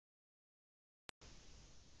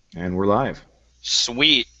And we're live.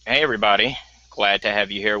 Sweet. Hey, everybody. Glad to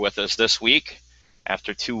have you here with us this week.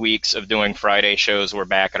 After 2 weeks of doing Friday shows, we're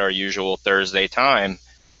back at our usual Thursday time.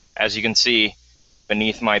 As you can see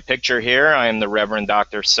beneath my picture here, I am the Reverend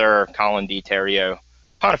Dr. Sir Colin D. Terrio,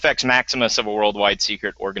 Pontifex Maximus of a worldwide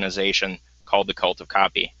secret organization called the Cult of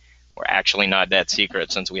Copy. We're actually not that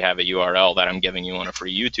secret since we have a URL that I'm giving you on a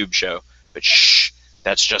free YouTube show. But shh,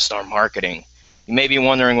 that's just our marketing. You may be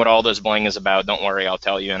wondering what all this bling is about. Don't worry, I'll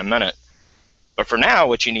tell you in a minute. But for now,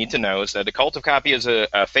 what you need to know is that the Cult of Copy is a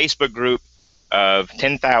Facebook group of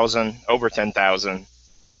 10,000, over 10,000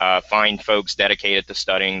 fine folks dedicated to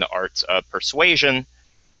studying the arts of persuasion,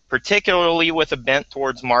 particularly with a bent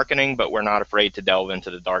towards marketing, but we're not afraid to delve into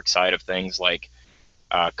the dark side of things like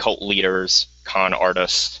cult leaders, con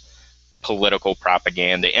artists, political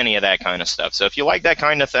propaganda, any of that kind of stuff. So if you like that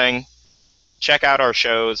kind of thing, check out our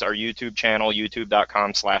shows. Our YouTube channel,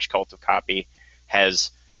 youtube.com/cultofcopy,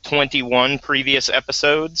 has 21 previous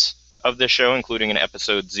episodes of this show, including an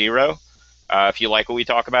episode 0. If you like what we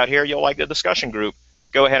talk about here, you'll like the discussion group.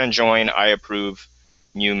 Go ahead and join. I approve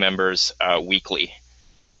new members weekly.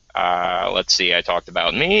 Let's see. I talked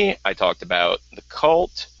about me. I talked about the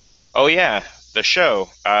cult. Oh, yeah, the show.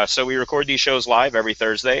 So we record these shows live every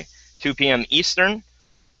Thursday, 2 p.m. Eastern,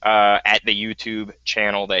 at the YouTube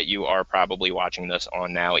channel that you are probably watching this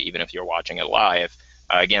on now, even if you're watching it live.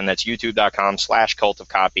 Again, that's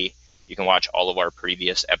youtube.com/cultofcopy. You can watch all of our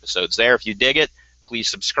previous episodes there. If you dig it, please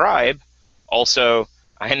subscribe. Also,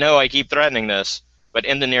 I know I keep threatening this, but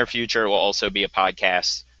in the near future, it will also be a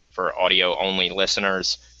podcast for audio-only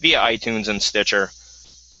listeners via iTunes and Stitcher.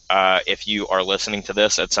 If you are listening to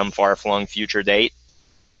this at some far-flung future date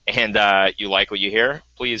and you like what you hear,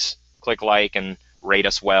 please click like and rate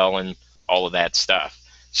us well and all of that stuff.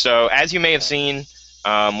 So as you may have seen,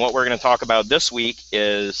 what we're going to talk about this week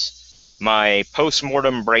is my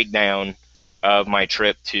postmortem breakdown of my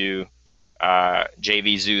trip to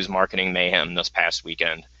JVZoo's Marketing Mayhem this past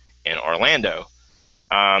weekend in Orlando.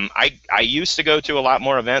 I used to go to a lot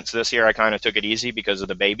more events. This year I kind of took it easy because of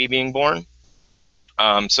the baby being born.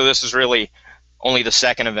 So this is really only the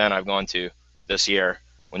second event I've gone to this year,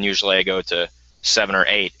 when usually I go to 7 or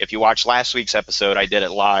 8. If you watched last week's episode, I did it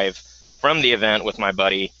live from the event with my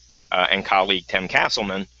buddy and colleague Tim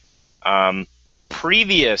Castleman.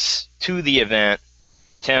 Previous to the event,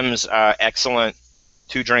 Tim's excellent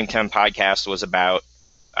Two Drink Tim podcast was about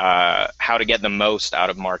how to get the most out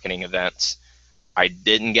of marketing events. I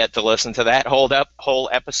didn't get to listen to that whole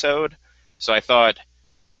episode, so I thought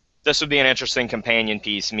this would be an interesting companion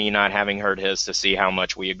piece, me not having heard his, to see how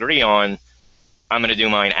much we agree on. I'm going to do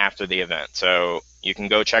mine after the event. So you can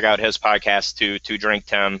go check out his podcast too, Two Drink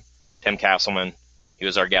Tim Castleman. He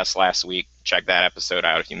was our guest last week. Check that episode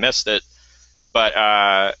out if you missed it.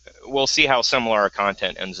 But we'll see how similar our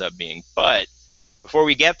content ends up being. But before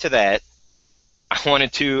we get to that, I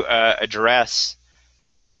wanted to address,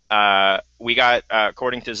 we got,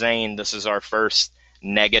 according to Zane, this is our first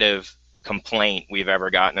negative complaint we've ever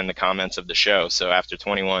gotten in the comments of the show. So after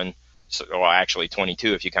 21, well, actually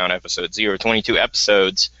 22 if you count episode 0, 22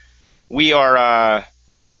 episodes, we are,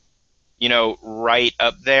 right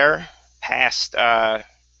up there, past,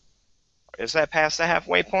 is that past the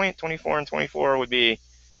halfway point? 24 and 24 would be,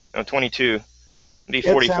 22, would be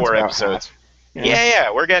 44 episodes.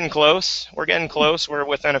 Yeah, we're getting close. We're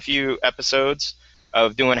within a few episodes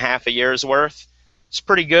of doing half a year's worth. It's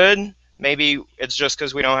pretty good. Maybe it's just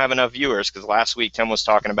because we don't have enough viewers, because last week Tim was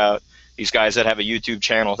talking about these guys that have a YouTube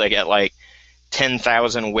channel. They get like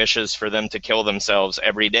 10,000 wishes for them to kill themselves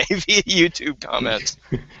every day via YouTube comments.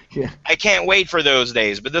 Yeah. I can't wait for those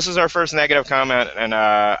days. But this is our first negative comment, and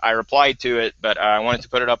I replied to it, but I wanted to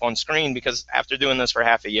put it up on screen because after doing this for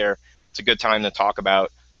half a year, it's a good time to talk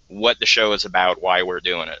about what the show is about, why we're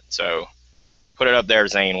doing it. So put it up there,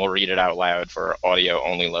 Zane. We'll read it out loud for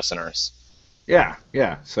audio-only listeners. Yeah.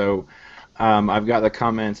 So I've got the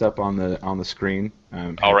comments up on the screen.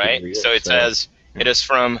 All right. So it says, it is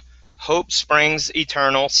from Hope Springs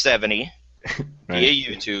Eternal 70 right. via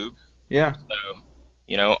YouTube. Yeah.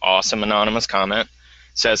 So, awesome anonymous comment.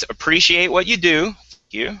 It says, appreciate what you do,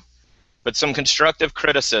 thank you, but some constructive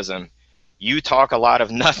criticism. You talk a lot of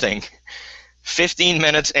nothing. 15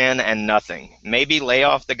 minutes in and nothing. Maybe lay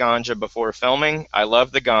off the ganja before filming. I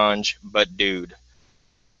love the ganj, but dude.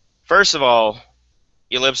 First of all,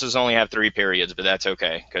 ellipses only have 3 periods, but that's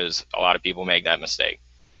okay, because a lot of people make that mistake.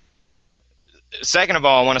 Second of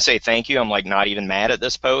all, I want to say thank you. I'm not even mad at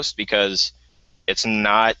this post, because it's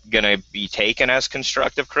not going to be taken as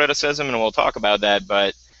constructive criticism, and we'll talk about that.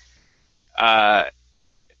 But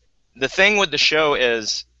the thing with the show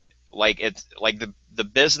is, it's like the the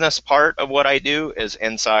business part of what I do is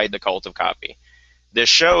inside the Cult of Copy. This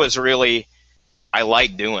show is really, I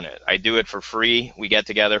like doing it. I do it for free. We get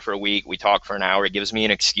together for a week. We talk for an hour. It gives me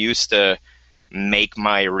an excuse to make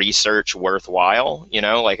my research worthwhile. You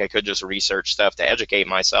know, like I could just research stuff to educate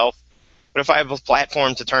myself. But if I have a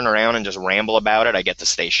platform to turn around and just ramble about it, I get to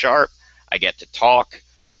stay sharp. I get to talk.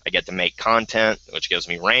 I get to make content, which gives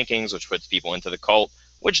me rankings, which puts people into the cult,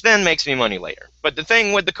 which then makes me money later. But the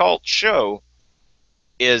thing with the cult show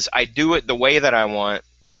is I do it the way that I want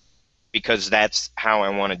because that's how I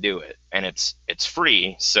want to do it. And it's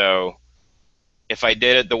free. So if I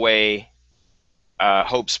did it the way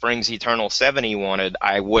Hope Springs Eternal 70 wanted,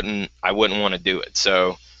 I wouldn't want to do it.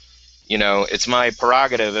 So, you know, it's my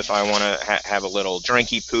prerogative if I want to have a little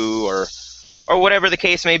drinky poo or whatever the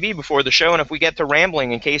case may be before the show. And if we get to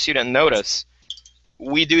rambling, in case you didn't notice,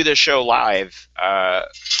 we do this show live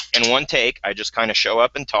in one take. I just kind of show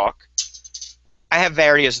up and talk. I have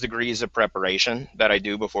various degrees of preparation that I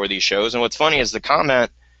do before these shows. And what's funny is the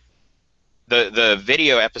comment, the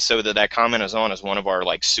video episode that comment is on is one of our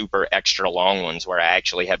like super extra long ones where I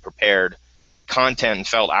actually had prepared content and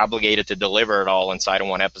felt obligated to deliver it all inside of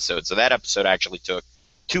one episode. So that episode actually took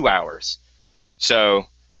 2 hours. So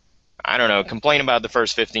I don't know, complain about the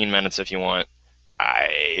first 15 minutes if you want.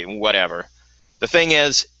 Whatever. The thing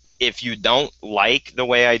is, if you don't like the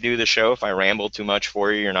way I do the show, if I ramble too much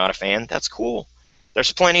for you, you're not a fan, that's cool.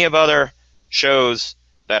 There's plenty of other shows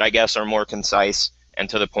that I guess are more concise and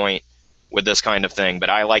to the point with this kind of thing, but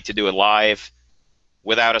I like to do it live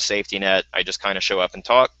without a safety net. I just kind of show up and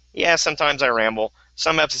talk. Yeah, sometimes I ramble.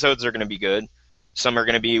 Some episodes are going to be good. Some are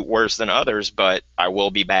going to be worse than others, but I will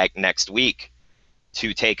be back next week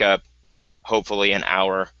to take up hopefully an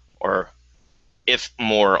hour or if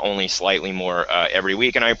more, only slightly more every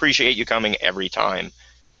week. And I appreciate you coming every time.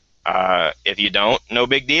 If you don't, no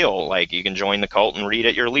big deal. Like, you can join the cult and read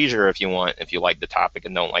at your leisure if you want, if you like the topic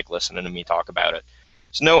and don't like listening to me talk about it.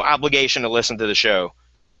 There's no obligation to listen to the show,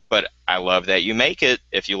 but I love that you make it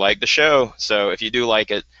if you like the show. So if you do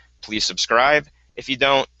like it, please subscribe. If you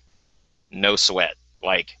don't, no sweat.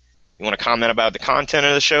 Like, you want to comment about the content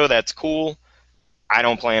of the show, that's cool. I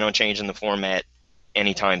don't plan on changing the format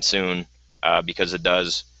anytime soon because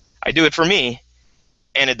I do it for me,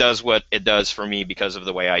 and it does what it does for me because of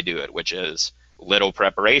the way I do it, which is little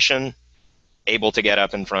preparation, able to get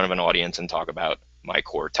up in front of an audience and talk about my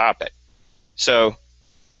core topic. So,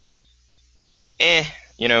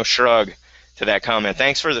 shrug to that comment.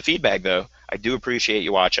 Thanks for the feedback, though. I do appreciate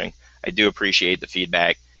you watching. I do appreciate the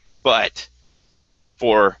feedback. But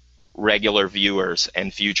for regular viewers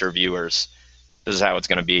and future viewers, this is how it's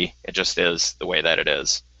going to be. It just is the way that it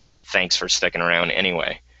is. Thanks for sticking around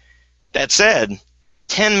anyway. That said,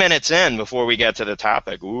 10 minutes in before we get to the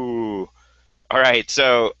topic. Ooh. All right,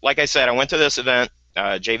 so like I said, I went to this event,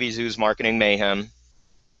 JVZoo's Marketing Mayhem.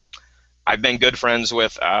 I've been good friends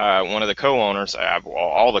with one of the co-owners,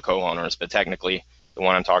 all the co-owners, but technically the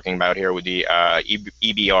one I'm talking about here would be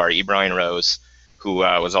EBR, Brian Rose, who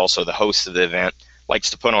was also the host of the event, likes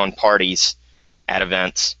to put on parties at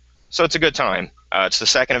events. So it's a good time. It's the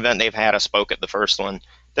second event they've had. I spoke at the first one.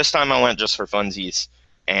 This time I went just for funsies.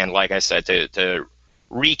 And like I said, to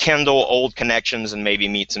rekindle old connections and maybe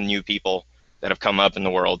meet some new people that have come up in the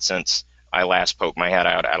world since I last poked my head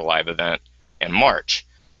out at a live event in March.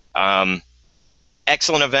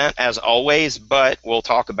 Excellent event as always, but we'll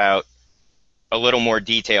talk about a little more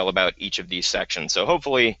detail about each of these sections. So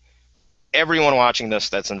hopefully everyone watching this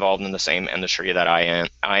that's involved in the same industry that I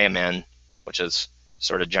am in, which is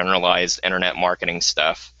sort of generalized internet marketing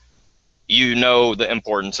stuff, you know the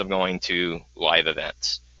importance of going to live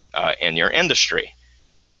events in your industry.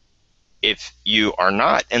 If you are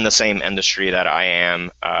not in the same industry that I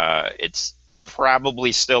am, it's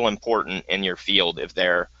probably still important in your field. If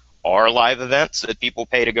there are live events that people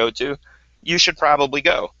pay to go to, you should probably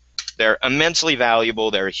go. They're immensely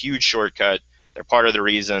valuable. They're a huge shortcut. They're part of the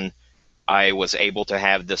reason I was able to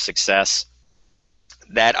have the success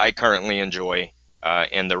that I currently enjoy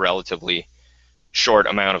in the relatively short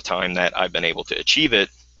amount of time that I've been able to achieve it.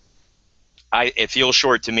 It feels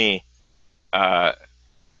short to me.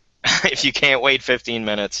 If you can't wait 15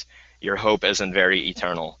 minutes, your hope isn't very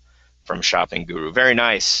eternal, from Shopping Guru. Very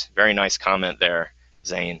nice comment there,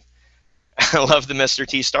 Zane. I love the Mr.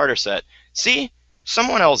 T starter set. See,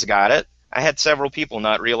 someone else got it. I had several people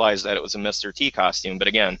not realize that it was a Mr. T costume, but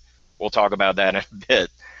again, we'll talk about that in a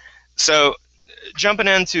bit. So, jumping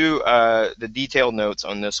into the detailed notes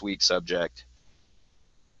on this week's subject.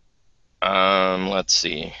 Let's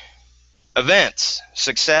see. Events.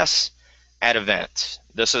 Success at events.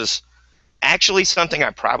 This is actually something I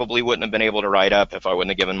probably wouldn't have been able to write up if I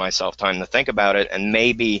wouldn't have given myself time to think about it, and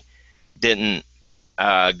maybe didn't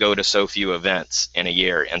go to so few events in a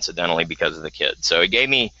year, incidentally, because of the kids. So it gave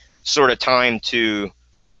me sort of time to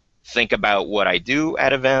think about what I do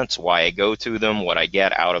at events, why I go to them, what I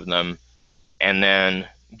get out of them, and then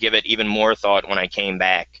give it even more thought when I came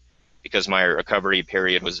back, because my recovery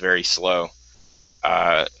period was very slow.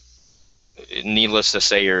 Uh, Needless to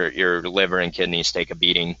say, your liver and kidneys take a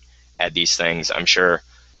beating at these things. I'm sure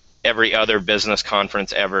every other business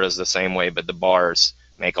conference ever is the same way, but the bars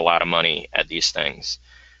make a lot of money at these things.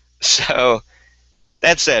 So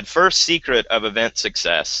that said, first secret of event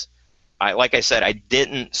success. Like I said, I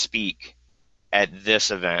didn't speak at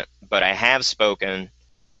this event, but I have spoken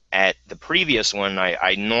at the previous one.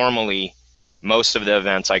 I normally, most of the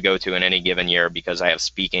events I go to in any given year, because I have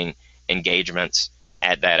speaking engagements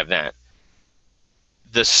at that event.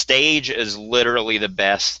 The stage is literally the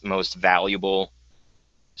best, most valuable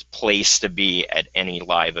place to be at any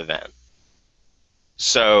live event.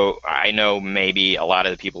 So I know maybe a lot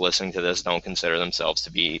of the people listening to this don't consider themselves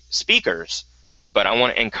to be speakers, but I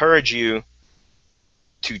want to encourage you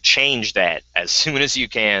to change that as soon as you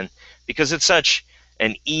can, because it's such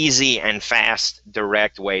an easy and fast,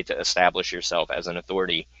 direct way to establish yourself as an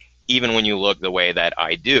authority, even when you look the way that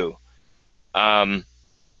I do.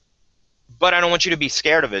 But I don't want you to be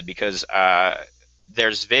scared of it, because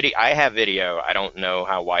there's video. I have video. I don't know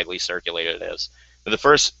how widely circulated it is. But the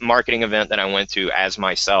first marketing event that I went to as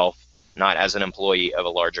myself, not as an employee of a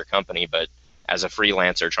larger company, but as a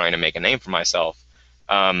freelancer trying to make a name for myself,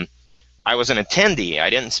 I was an attendee. I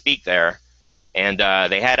didn't speak there. And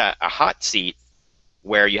they had a hot seat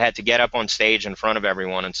where you had to get up on stage in front of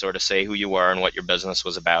everyone and sort of say who you were and what your business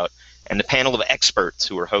was about. And the panel of experts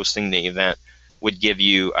who were hosting the event would give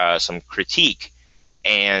you some critique.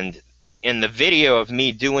 And in the video of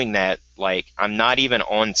me doing that, like, I'm not even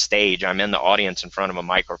on stage. I'm in the audience in front of a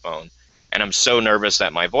microphone, and I'm so nervous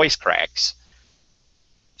that my voice cracks.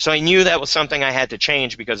 So I knew that was something I had to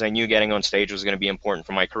change, because I knew getting on stage was going to be important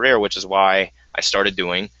for my career, which is why I started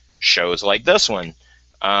doing shows like this one.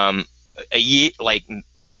 A year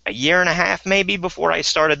and a half maybe before I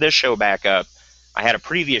started this show back up, I had a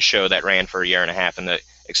previous show that ran for a year and a half, and the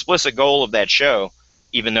explicit goal of that show,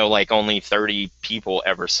 even though like only 30 people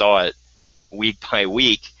ever saw it week by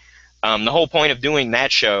week, the whole point of doing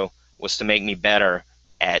that show was to make me better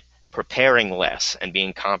at preparing less and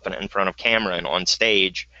being confident in front of camera and on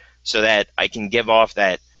stage, so that I can give off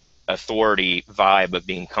that authority vibe of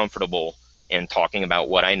being comfortable in talking about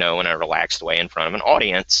what I know in a relaxed way in front of an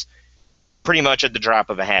audience, pretty much at the drop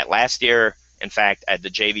of a hat. Last year, in fact, at the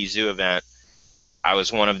JVZoo event, I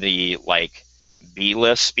was one of the like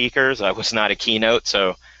B-list speakers. I was not a keynote,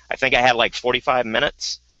 so I think I had like 45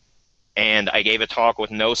 minutes, and I gave a talk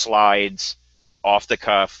with no slides, off the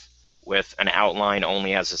cuff, with an outline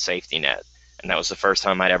only as a safety net. And that was the first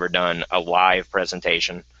time I'd ever done a live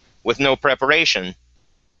presentation with no preparation.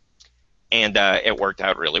 And it worked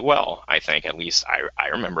out really well, I think. At least I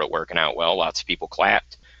remember it working out well. Lots of people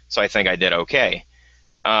clapped, so I think I did okay.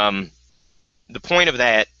 The point of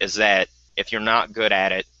that is that if you're not good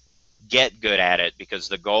at it, get good at it, because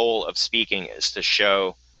the goal of speaking is to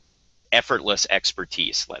show effortless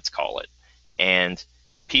expertise, let's call it. And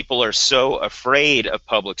people are so afraid of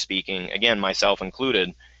public speaking, again, myself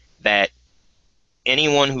included, that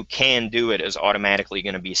anyone who can do it is automatically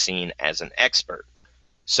going to be seen as an expert.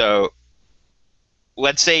 So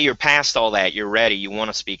let's say you're past all that, you're ready, you want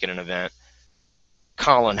to speak at an event.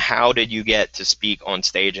 Colin, how did you get to speak on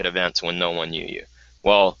stage at events when no one knew you?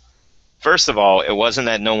 Well, first of all, it wasn't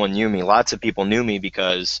that no one knew me. Lots of people knew me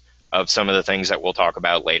because of some of the things that we'll talk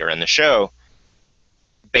about later in the show.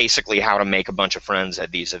 Basically, how to make a bunch of friends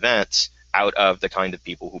at these events out of the kind of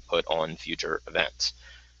people who put on future events.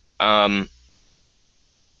 But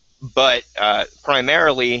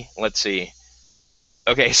primarily, let's see.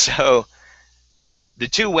 Okay, so the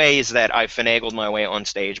two ways that I finagled my way on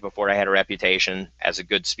stage before I had a reputation as a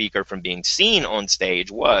good speaker from being seen on stage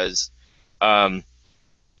was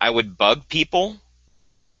I would bug people,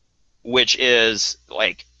 which is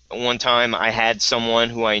like, one time I had someone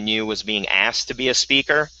who I knew was being asked to be a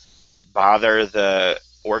speaker bother the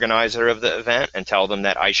organizer of the event and tell them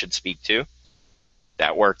that I should speak too.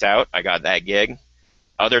 That worked out. I got that gig.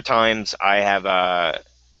 Other times I have I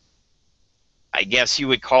guess you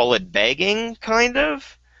would call it begging, kind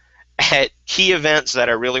of, at key events that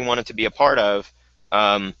I really wanted to be a part of.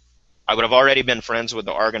 I would have already been friends with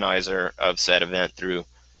the organizer of said event through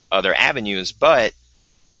other avenues, but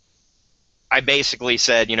I basically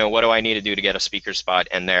said, you know, what do I need to do to get a speaker spot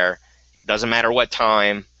in there? Doesn't matter what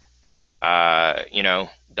time, you know,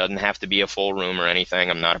 Doesn't have to be a full room or anything.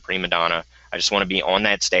 I'm not a prima donna. I just want to be on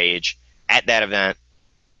that stage at that event.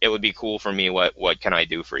 It would be cool for me. What can I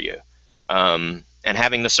do for you? And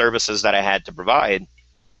having the services that I had to provide,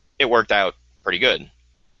 it worked out pretty good.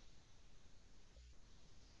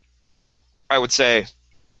 I would say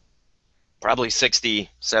probably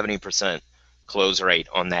 60-70% close rate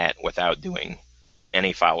on that without doing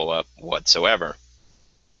any follow-up whatsoever.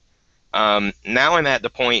 Now I'm at the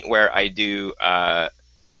point where I do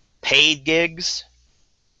paid gigs,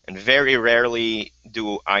 and very rarely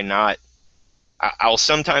do I not. I'll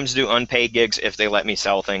sometimes do unpaid gigs if they let me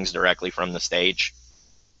sell things directly from the stage.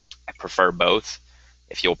 I prefer both.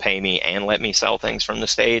 If you'll pay me and let me sell things from the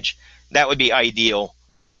stage, that would be ideal.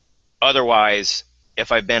 Otherwise,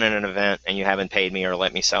 if I've been in an event and you haven't paid me or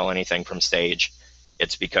let me sell anything from stage,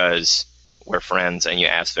 it's because we're friends and you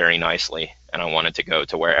asked very nicely and I wanted to go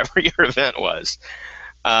to wherever your event was.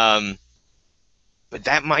 But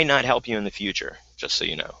that might not help you in the future, just so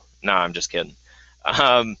you know. No, I'm just kidding.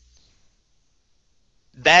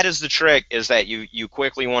 That is the trick, is that you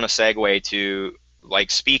quickly want to segue to, like,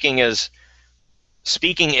 speaking is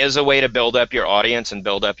a way to build up your audience and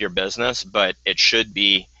build up your business, but it should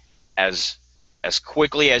be as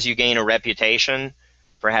quickly as you gain a reputation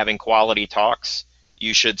for having quality talks,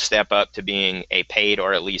 you should step up to being a paid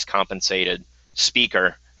or at least compensated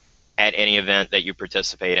speaker at any event that you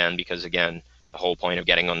participate in, because again, the whole point of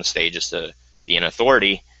getting on the stage is to be an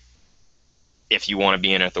authority. If you want to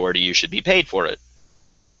be an authority, you should be paid for it.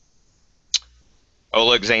 Oh,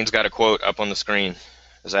 look, Zane's got a quote up on the screen.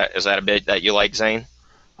 Is that a bit that you like, Zane?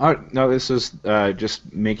 No, this is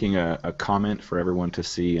just making a comment for everyone to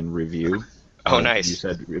see and review. Oh, nice. You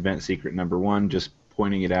said event secret number 1, just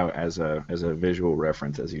pointing it out as a visual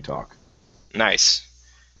reference as you talk. Nice.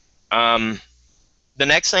 The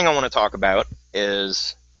next thing I want to talk about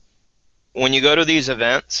is when you go to these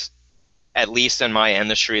events, at least in my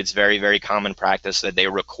industry, it's very, very common practice that they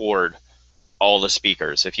record all the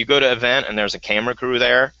speakers. If you go to an event and there's a camera crew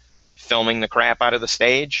there filming the crap out of the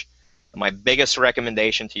stage, my biggest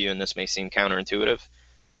recommendation to you, and this may seem counterintuitive,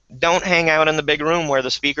 don't hang out in the big room where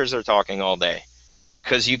the speakers are talking all day,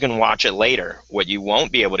 because you can watch it later. What you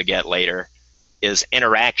won't be able to get later is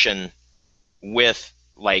interaction with,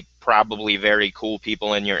 like, probably very cool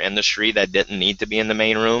people in your industry that didn't need to be in the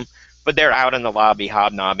main room, but they're out in the lobby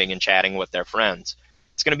hobnobbing and chatting with their friends.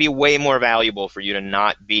 It's going to be way more valuable for you to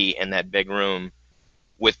not be in that big room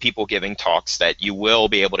with people giving talks that you will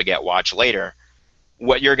be able to get watched later.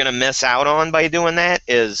 What you're going to miss out on by doing that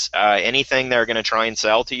is anything they're going to try and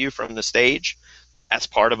sell to you from the stage as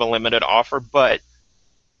part of a limited offer. But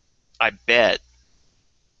I bet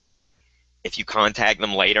if you contact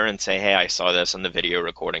them later and say, hey, I saw this in the video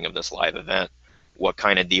recording of this live event, what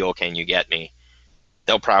kind of deal can you get me?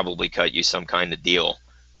 They'll probably cut you some kind of deal.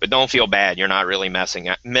 But don't feel bad. You're not really missing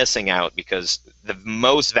out, because the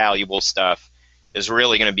most valuable stuff is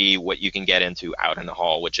really going to be what you can get into out in the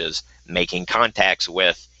hall, which is making contacts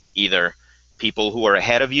with either people who are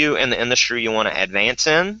ahead of you in the industry you want to advance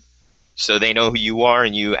in, so they know who you are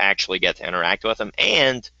and you actually get to interact with them,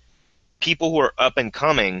 and people who are up and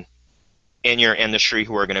coming in your industry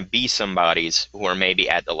who are going to be somebodies who are maybe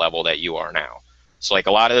at the level that you are now. So, like,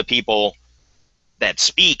 a lot of the people that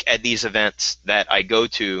speak at these events that I go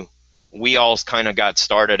to, we all kind of got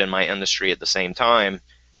started in my industry at the same time,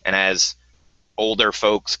 and as older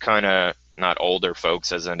folks, kind of, not older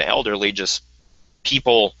folks as in elderly, just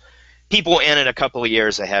people in it a couple of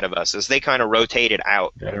years ahead of us, as they kind of rotated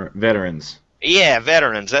out. Veterans. Yeah,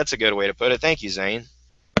 veterans. That's a good way to put it. Thank you, Zane.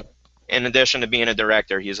 In addition to being a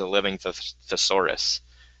director, he's a living thesaurus.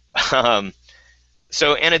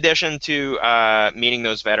 So in addition to meeting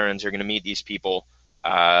those veterans, you're going to meet these people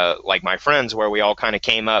like my friends, where we all kind of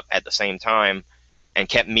came up at the same time and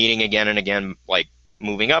kept meeting again and again, like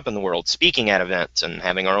moving up in the world, speaking at events and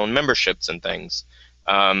having our own memberships and things.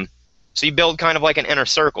 So you build kind of like an inner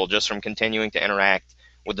circle just from continuing to interact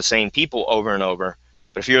with the same people over and over.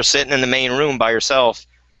 But if you're sitting in the main room by yourself,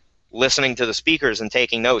 listening to the speakers and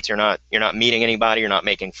taking notes, you're not meeting anybody, you're not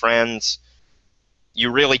making friends. You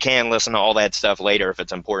really can listen to all that stuff later if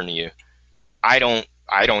it's important to you. I don't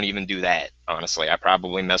even do that, honestly. I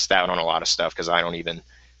probably missed out on a lot of stuff because I don't even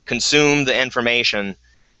consume the information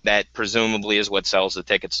that presumably is what sells the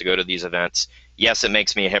tickets to go to these events. Yes, it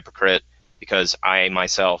makes me a hypocrite because I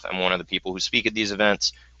myself am one of the people who speak at these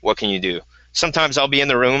events. What can you do? Sometimes I'll be in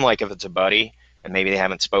the room, like if it's a buddy and maybe they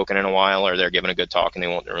haven't spoken in a while, or they're giving a good talk and they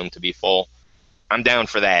want the room to be full. I'm down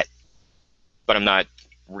for that, but I'm not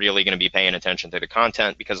really going to be paying attention to the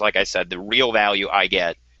content, because like I said, the real value I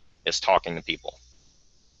get is talking to people.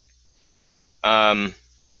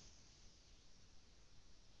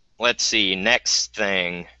 let's see. Next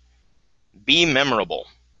thing, be memorable.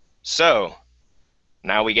 So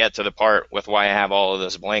now we get to the part with why I have all of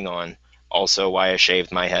this bling on. Also, why I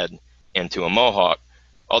shaved my head into a mohawk.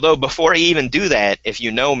 Although before I even do that, if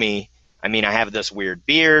you know me, I mean, I have this weird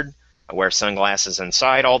beard. I wear sunglasses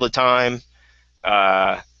inside all the time.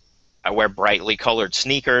 Uh, I wear brightly colored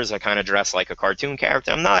sneakers. I kind of dress like a cartoon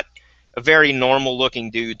character. I'm not a very normal looking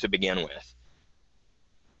dude to begin with.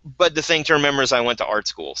 But the thing to remember is I went to art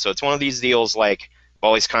school. So it's one of these deals like I've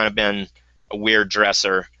always kind of been a weird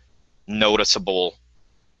dresser, noticeable,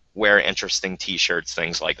 wear interesting t-shirts,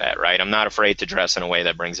 things like that, right? I'm not afraid to dress in a way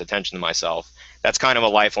that brings attention to myself. That's kind of a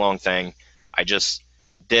lifelong thing. I just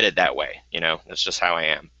did it that way, you know? That's just how I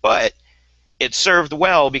am. But it served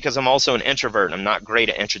well because I'm also an introvert. I'm not great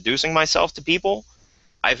at introducing myself to people.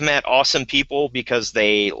 I've met awesome people because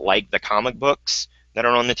they like the comic books that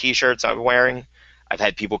are on the t-shirts I'm wearing. I've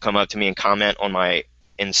had people come up to me and comment on my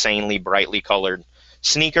insanely brightly colored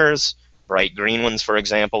sneakers, bright green ones, for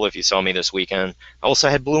example, if you saw me this weekend. I also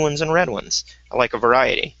had blue ones and red ones. I like a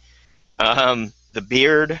variety. The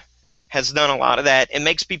beard has done a lot of that. It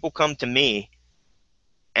makes people come to me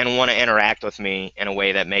and want to interact with me in a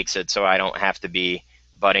way that makes it so I don't have to be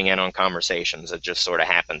butting in on conversations. It just sort of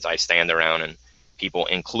happens. I stand around and people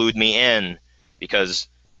include me in because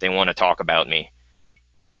they want to talk about me.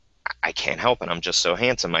 I can't help it. I'm just so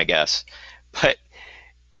handsome, I guess. But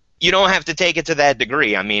you don't have to take it to that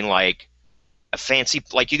degree. I mean, like a fancy,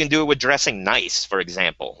 like you can do it with dressing nice, for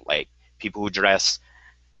example. Like people who dress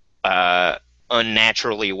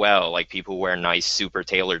unnaturally well, like people who wear nice, super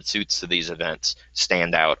tailored suits to these events,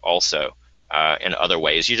 stand out also in other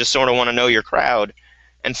ways. You just sort of want to know your crowd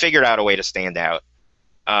and figure out a way to stand out.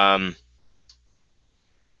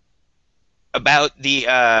 About the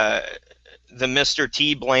Mr.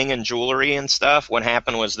 T bling and jewelry and stuff, what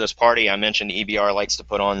happened was this party, I mentioned EBR likes to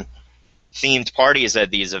put on themed parties at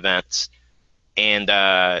these events. And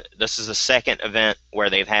this is the second event where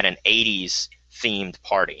they've had an 80s themed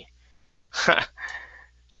party.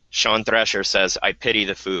 Sean Thresher says, I pity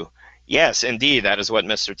the foo. Yes, indeed, that is what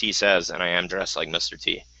Mr. T says, and I am dressed like Mr.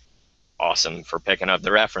 T. Awesome for picking up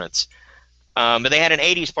the reference. But they had an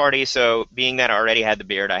 80s party, so being that I already had the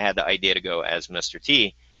beard, I had the idea to go as Mr.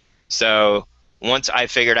 T. So once I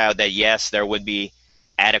figured out that, yes, there would be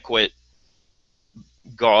adequate,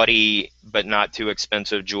 gaudy, but not too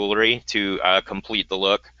expensive jewelry to complete the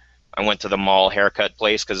look, I went to the mall haircut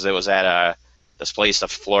place because it was at this place, the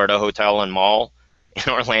Florida Hotel and Mall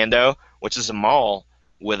in Orlando, which is a mall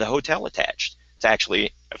with a hotel attached. It's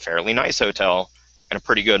actually a fairly nice hotel and a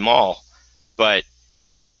pretty good mall. But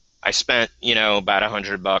I spent, you know, about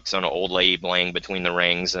 $100 on an old lady bling between the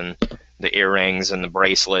rings and the earrings and the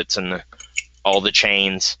bracelets and all the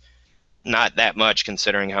chains. Not that much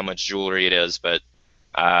considering how much jewelry it is, but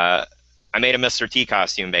I made a Mr. T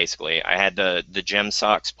costume basically. I had the gem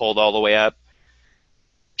socks pulled all the way up.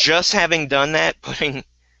 Just having done that, putting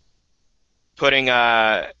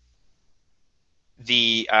the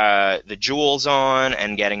jewels on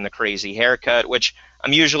and getting the crazy haircut, which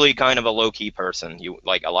I'm usually kind of a low-key person.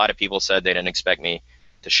 Like a lot of people said they didn't expect me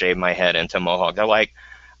to shave my head into mohawk. They're like,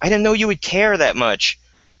 I didn't know you would care that much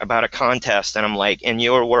about a contest. And I'm like, in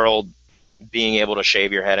your world, being able to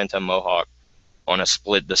shave your head into mohawk on a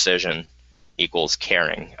split decision equals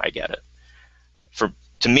caring. I get it.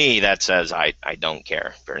 To me, that says I don't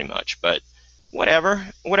care very much. But whatever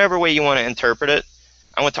way you want to interpret it.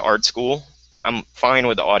 I went to art school. I'm fine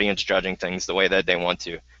with the audience judging things the way that they want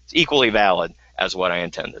to. It's equally valid as what I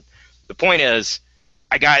intended. The point is,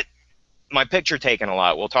 I got my picture taken a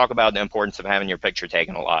lot. We'll talk about the importance of having your picture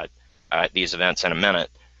taken a lot at these events in a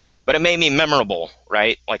minute. But it made me memorable,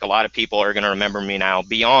 right? Like a lot of people are going to remember me now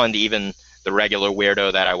beyond even the regular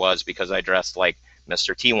weirdo that I was because I dressed like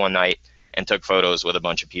Mr. T one night and took photos with a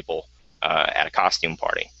bunch of people at a costume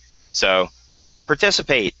party. So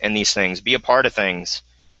participate in these things, be a part of things,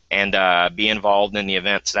 and be involved in the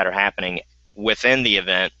events that are happening within the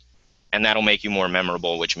event, and that'll make you more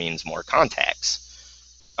memorable, which means more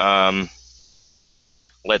contacts.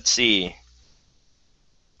 Let's see.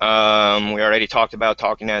 We already talked about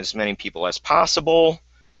talking to as many people as possible.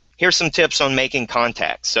 Here's some tips on making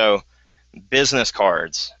contacts. So business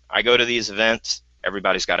cards. I go to these events.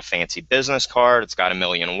 Everybody's got a fancy business card. It's got a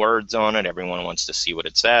million words on it. Everyone wants to see what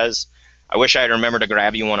it says. I wish I'd remember to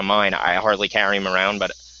grab you one of mine. I hardly carry them around,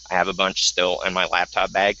 but I have a bunch still in my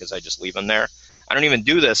laptop bag because I just leave them there. I don't even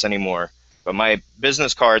do this anymore, but my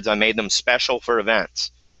business cards, I made them special for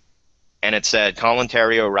events. And it said, Colin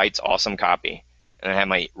Terrio writes awesome copy. And I had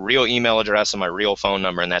my real email address and my real phone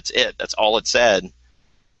number, and that's it. That's all it said.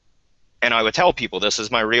 And I would tell people, this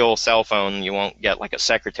is my real cell phone. You won't get like a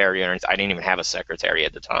secretary or anything. I didn't even have a secretary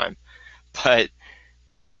at the time. But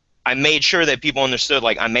I made sure that people understood,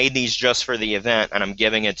 like, I made these just for the event, and I'm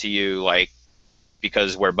giving it to you, like,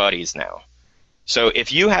 because we're buddies now. So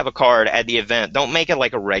if you have a card at the event, don't make it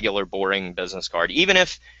like a regular boring business card. Even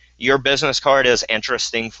if your business card is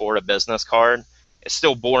interesting for a business card, it's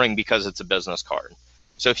still boring because it's a business card.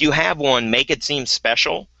 So if you have one, make it seem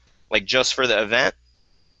special, like just for the event,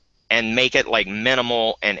 and make it like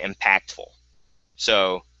minimal and impactful.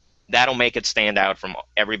 So that'll make it stand out from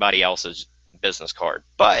everybody else's business card.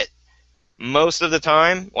 But most of the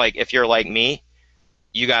time, like if you're like me,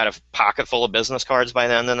 you got a pocket full of business cards by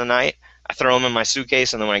the end of the night. I throw them in my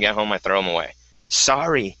suitcase, and then when I get home, I throw them away.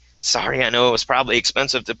 Sorry, I know it was probably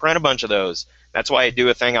expensive to print a bunch of those. That's why I do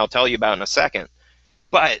a thing I'll tell you about in a second.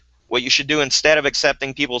 But what you should do instead of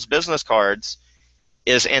accepting people's business cards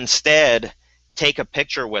is instead take a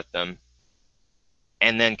picture with them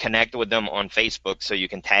and then connect with them on Facebook so you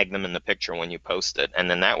can tag them in the picture when you post it. And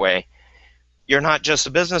then that way, you're not just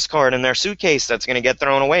a business card in their suitcase that's going to get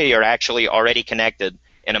thrown away. You're actually already connected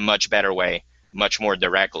in a much better way, much more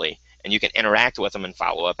directly. And you can interact with them and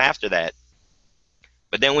follow up after that.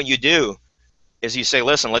 But then what you do is you say,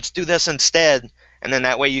 listen, let's do this instead. And then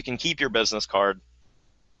that way you can keep your business card.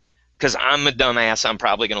 Because I'm a dumbass, I'm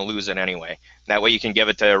probably going to lose it anyway. That way you can give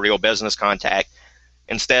it to a real business contact.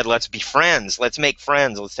 Instead, let's be friends. Let's make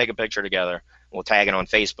friends. Let's take a picture together. We'll tag it on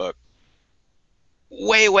Facebook.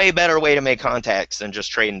 Way, way better way to make contacts than just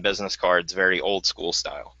trading business cards, very old school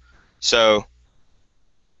style. So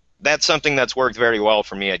that's something that's worked very well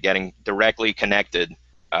for me at getting directly connected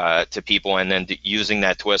to people, and then using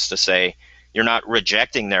that twist to say, you're not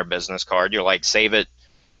rejecting their business card. You're like, save it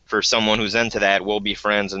for someone who's into that. We'll be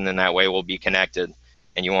friends, and then that way we'll be connected,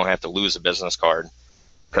 and you won't have to lose a business card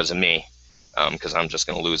because of me, because I'm just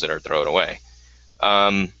going to lose it or throw it away.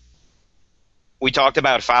 We talked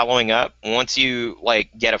about following up. Once you like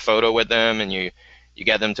get a photo with them and you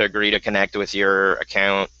get them to agree to connect with your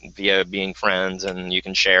account via being friends, and you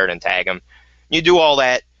can share it and tag them. You do all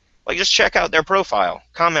that, like just check out their profile,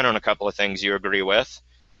 comment on a couple of things you agree with.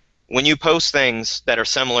 When you post things that are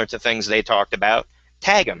similar to things they talked about,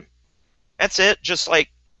 tag them. That's it. Just like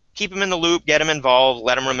keep them in the loop, get them involved,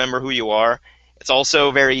 let them remember who you are. It's also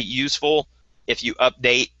very useful if you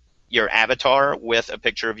update your avatar with a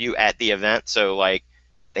picture of you at the event. So like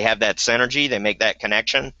they have that synergy, they make that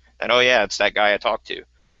connection, and oh yeah, it's that guy I talked to.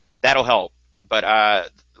 That'll help. But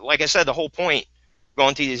like I said, the whole point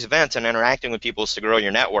going to these events and interacting with people is to grow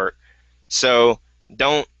your network. So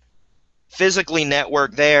don't physically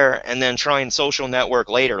network there and then try and social network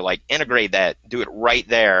later. Like integrate that, do it right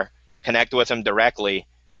there, connect with them directly,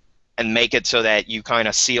 and make it so that you kind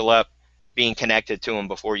of seal up being connected to them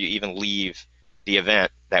before you even leave the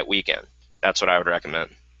event that weekend. That's what I would recommend.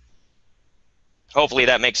 Hopefully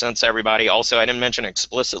that makes sense to everybody. Also, I didn't mention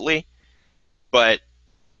explicitly, but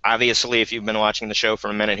obviously if you've been watching the show for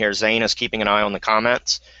a minute here, Zane is keeping an eye on the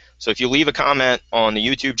comments. So if you leave a comment on the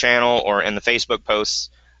YouTube channel or in the Facebook posts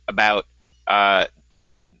about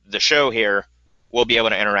the show here, we'll be able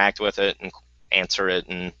to interact with it and answer it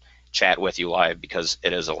and chat with you live, because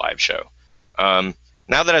it is a live show.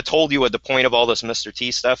 Now that I told you what the point of all this Mr.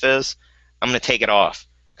 T stuff is, I'm going to take it off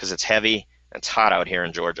because it's heavy and it's hot out here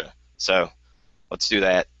in Georgia. So let's do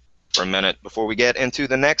that for a minute before we get into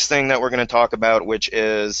the next thing that we're going to talk about, which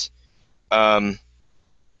is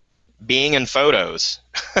being in photos.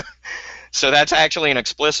 So that's actually an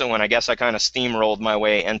explicit one. I guess I kind of steamrolled my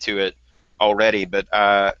way into it already. But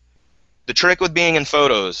the trick with being in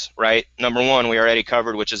photos, right? Number one, we already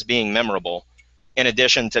covered, which is being memorable. In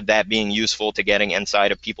addition to that being useful to getting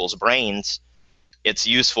inside of people's brains, it's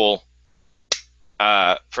useful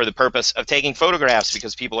for the purpose of taking photographs,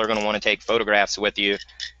 because people are going to want to take photographs with you,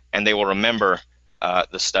 and they will remember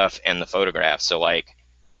the stuff in the photograph. So like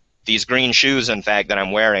these green shoes, in fact, that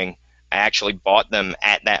I'm wearing, I actually bought them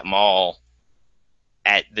at that mall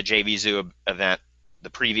at the JVZoo event the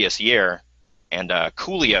previous year, and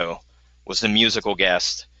Coolio was the musical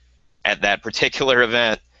guest at that particular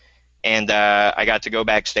event, and I got to go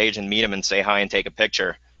backstage and meet him and say hi and take a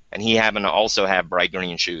picture, and he happened to also have bright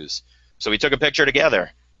green shoes. So we took a picture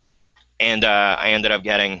together, and I ended up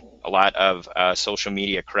getting a lot of social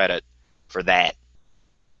media credit for that.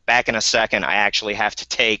 Back in a second, I actually have to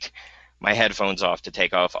take my headphones off to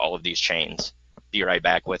take off all of these chains. Be right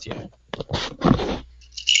back with you.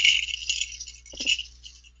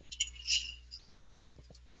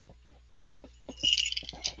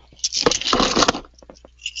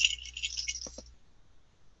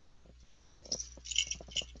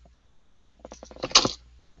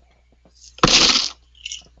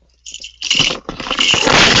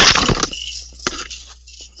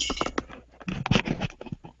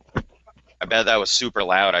 bet that was super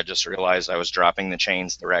loud. I just realized I was dropping the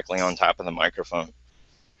chains directly on top of the microphone.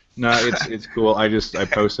 No, it's cool. I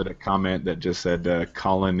posted a comment that just said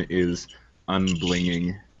Colin is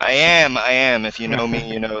unblinging. I am. If you know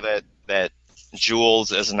me, you know that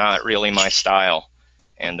Jules is not really my style,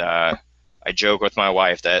 and I joke with my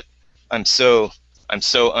wife that I'm so I'm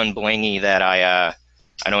so unblingy that I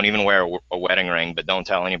don't even wear a wedding ring. But don't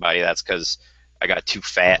tell anybody that's because I got too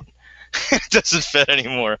fat. It doesn't fit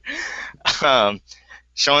anymore. Um,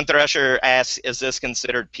 Sean Thresher asks, "Is this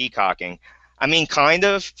considered peacocking?" I mean, kind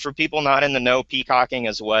of. For people not in the know, peacocking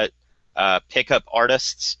is what pickup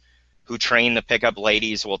artists who train the pickup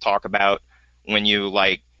ladies will talk about when you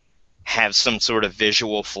like have some sort of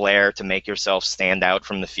visual flair to make yourself stand out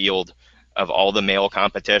from the field of all the male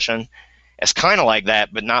competition. It's kind of like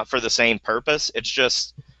that, but not for the same purpose. It's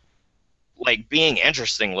just like being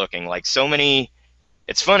interesting looking. Like so many.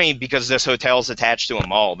 It's funny because this hotel's attached to a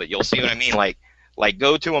mall, but you'll see what I mean. Like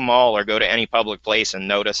go to a mall or go to any public place and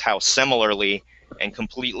notice how similarly and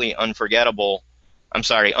completely unforgettable, I'm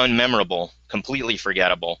sorry, unmemorable, completely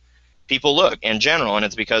forgettable people look in general. And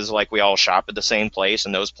it's because like we all shop at the same place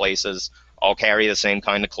and those places all carry the same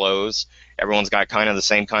kind of clothes. Everyone's got kind of the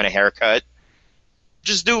same kind of haircut.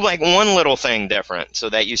 Just do like one little thing different so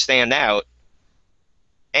that you stand out,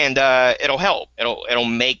 and it'll help. It'll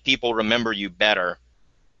make people remember you better,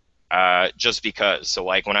 just because. So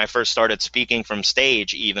like when I first started speaking from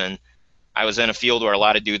stage, even I was in a field where a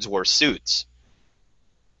lot of dudes wore suits.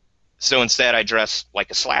 So instead I dressed like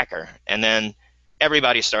a slacker, and then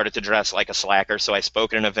everybody started to dress like a slacker. So I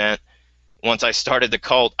spoke at an event. Once I started the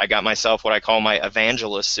cult, I got myself what I call my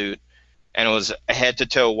evangelist suit, and it was a head to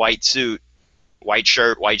toe white suit, white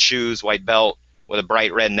shirt, white shoes, white belt with a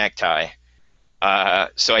bright red necktie.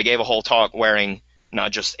 So I gave a whole talk wearing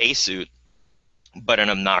not just a suit, but an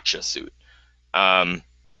obnoxious suit. Um,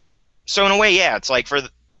 so in a way, yeah, it's like for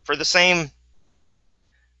the same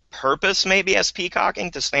purpose maybe as peacocking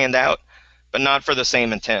to stand out, but not for the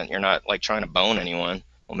same intent. You're not like trying to bone anyone.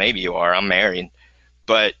 Well, maybe you are. I'm married,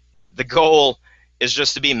 but the goal is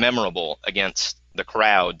just to be memorable against the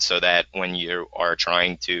crowd, so that when you are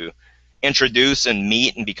trying to introduce and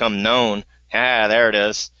meet and become known, there it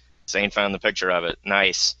is. Zane found the picture of it.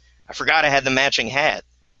 Nice. I forgot I had the matching hat.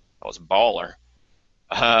 I was a baller.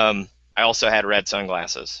 I also had red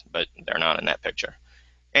sunglasses, but they're not in that picture.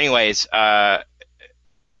 Anyways, yeah,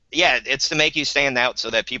 it's to make you stand out so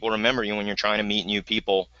that people remember you when you're trying to meet new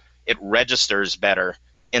people. It registers better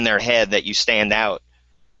in their head that you stand out,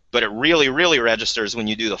 but it really, really registers when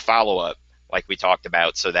you do the follow-up, like we talked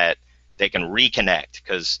about, so that they can reconnect,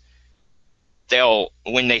 because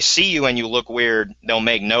when they see you and you look weird, they'll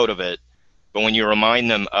make note of it, but when you remind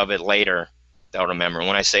them of it later, they'll remember.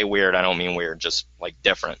 When I say weird, I don't mean weird, just like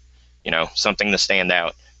different, something to stand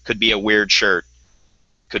out. Could be a weird shirt,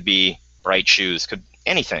 could be bright shoes, could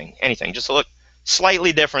anything, just look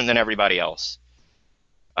slightly different than everybody else.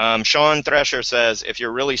 Sean Thresher says, if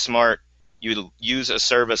you're really smart, you use a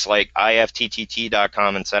service like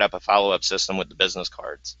ifttt.com and set up a follow-up system with the business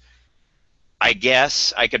cards. I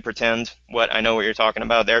guess I could pretend I know what you're talking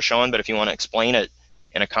about there, Sean, but if you want to explain it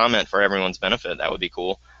in a comment for everyone's benefit, that would be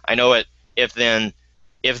cool. I know it, if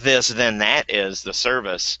this, then that is the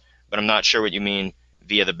service, but I'm not sure what you mean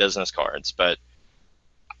via the business cards. But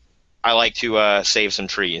I like to save some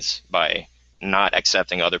trees by not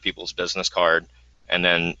accepting other people's business card and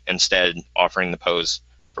then instead offering the pose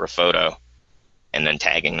for a photo and then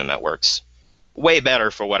tagging them. That works way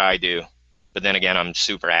better for what I do. But then again, I'm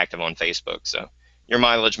super active on Facebook, so your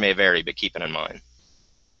mileage may vary, but keep it in mind.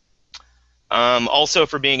 Also,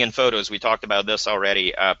 for being in photos, we talked about this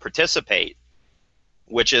already, participate,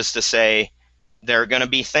 which is to say there are going to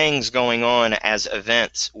be things going on as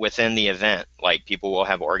events within the event. Like people will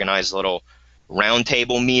have organized little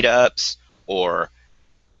roundtable meetups or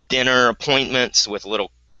dinner appointments with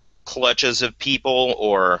little clutches of people,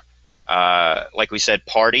 or like we said,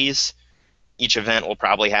 parties. Each event will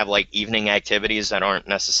probably have like evening activities that aren't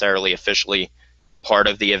necessarily officially part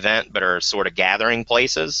of the event, but are sort of gathering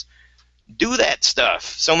places. Do that stuff.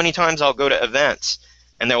 So many times I'll go to events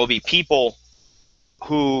and there will be people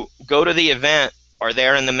who go to the event, are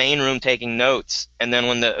there in the main room taking notes, and then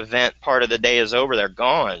when the event part of the day is over, they're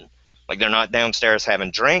gone. Like they're not downstairs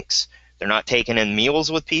having drinks, they're not taking in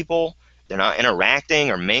meals with people, they're not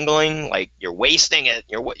interacting or mingling. Like you're wasting it.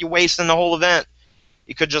 You're wasting the whole event.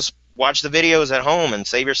 You could just watch the videos at home and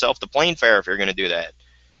save yourself the plane fare if you're going to do that.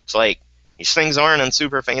 It's like these things aren't in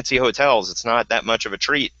super fancy hotels. It's not that much of a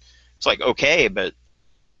treat. It's like, okay, but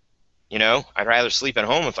I'd rather sleep at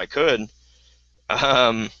home if I could.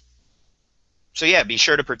 So yeah, be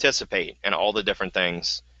sure to participate in all the different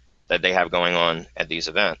things that they have going on at these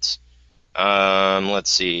events. Let's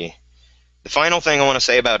see. The final thing I want to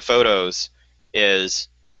say about photos is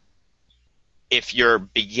if you're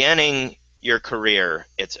beginning your career,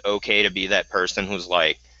 it's okay to be that person who's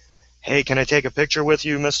like, hey, can I take a picture with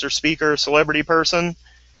you, Mr. Speaker, celebrity person?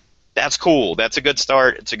 That's cool. That's a good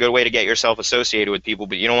start. It's a good way to get yourself associated with people,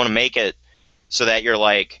 but you don't want to make it so that you're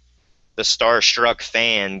like the starstruck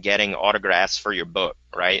fan getting autographs for your book,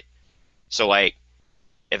 right? So like,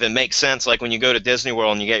 if it makes sense, like when you go to Disney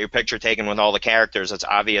World and you get your picture taken with all the characters, it's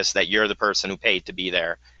obvious that you're the person who paid to be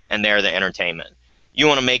there and they're the entertainment. You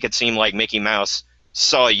want to make it seem like Mickey Mouse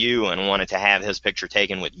saw you and wanted to have his picture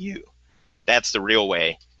taken with you. That's the real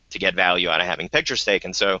way to get value out of having pictures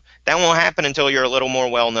taken. So that won't happen until you're a little more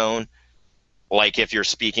well-known, like if you're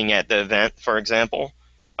speaking at the event, for example.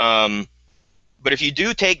 But if you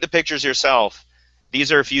do take the pictures yourself, these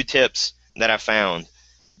are a few tips that I found.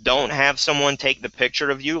 Don't have someone take the picture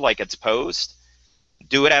of you like it's posed.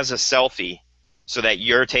 Do it as a selfie so that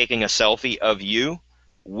you're taking a selfie of you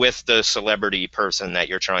with the celebrity person that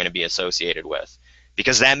you're trying to be associated with.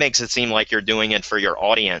 Because that makes it seem like you're doing it for your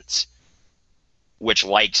audience, which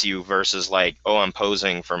likes you, versus like, oh, I'm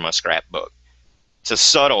posing for my scrapbook. It's a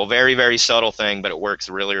subtle, very, very subtle thing, but it works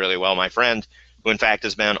really, really well. My friend, who in fact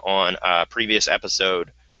has been on a previous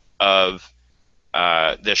episode of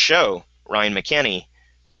this show, Ryan McKinney,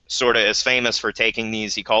 sort of is famous for taking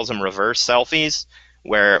these, he calls them reverse selfies,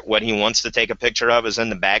 where what he wants to take a picture of is in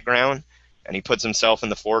the background, and he puts himself in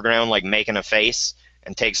the foreground like making a face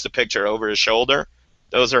and takes the picture over his shoulder.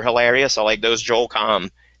 Those are hilarious. I like those. Joel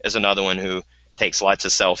Comm is another one who takes lots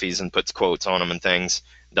of selfies and puts quotes on them and things,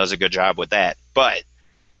 does a good job with that. But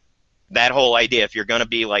that whole idea, if you're going to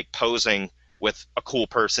be like posing with a cool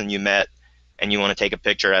person you met and you want to take a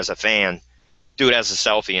picture as a fan, do it as a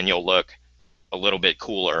selfie and you'll look a little bit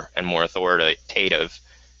cooler and more authoritative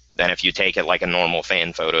than if you take it like a normal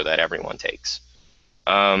fan photo that everyone takes.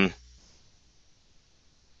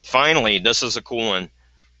 Finally, this is a cool one.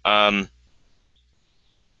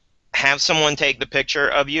 Have someone take the picture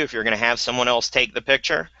of you. If you're going to have someone else take the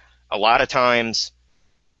picture, a lot of times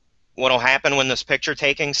what will happen when this picture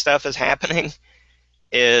taking stuff is happening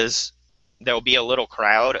is there'll be a little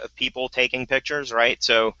crowd of people taking pictures, right?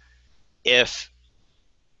 So if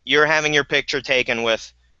you're having your picture taken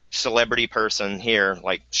with celebrity person here,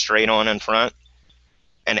 like straight on in front,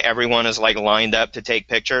 and everyone is like lined up to take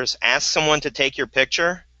pictures, ask someone to take your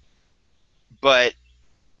picture, but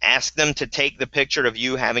ask them to take the picture of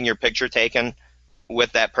you having your picture taken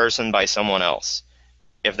with that person by someone else,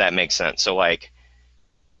 if that makes sense. So like,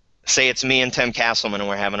 say it's me and Tim Castleman and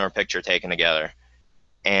we're having our picture taken together,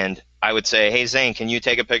 and I would say, hey Zane, can you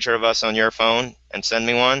take a picture of us on your phone and send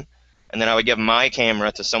me one? And then I would give my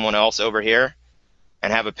camera to someone else over here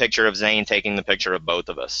and have a picture of Zane taking the picture of both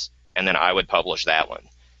of us. And then I would publish that one.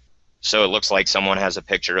 So it looks like someone has a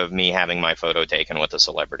picture of me having my photo taken with a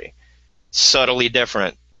celebrity. Subtly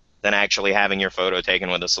different than actually having your photo taken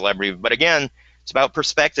with a celebrity. But again, it's about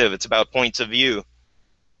perspective. It's about points of view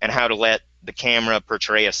and how to let the camera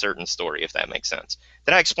portray a certain story, if that makes sense.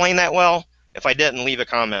 Did I explain that well? If I didn't, leave a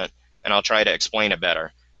comment and I'll try to explain it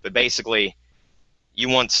better. But basically, you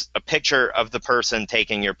want a picture of the person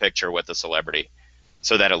taking your picture with a celebrity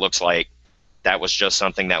so that it looks like that was just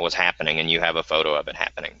something that was happening and you have a photo of it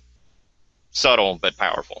happening. Subtle but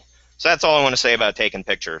powerful. So that's all I want to say about taking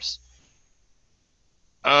pictures.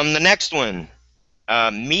 The next one,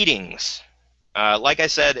 meetings. Like I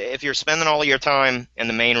said, if you're spending all of your time in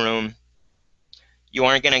the main room, you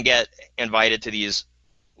aren't going to get invited to these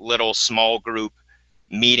little small group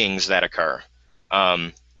meetings that occur.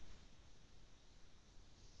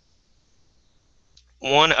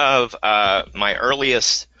 One of my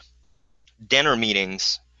earliest dinner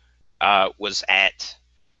meetings was at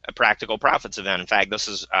a Practical Profits event. In fact, this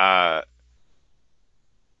is, I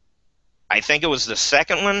think it was the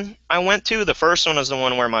second one I went to. The first one was the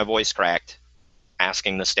one where my voice cracked,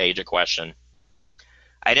 asking the stage a question.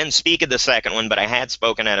 I didn't speak at the second one, but I had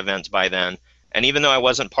spoken at events by then. And even though I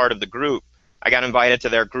wasn't part of the group, I got invited to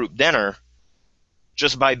their group dinner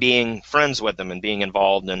just by being friends with them and being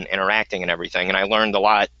involved and interacting and everything. And I learned a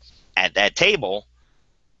lot at that table,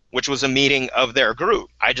 which was a meeting of their group.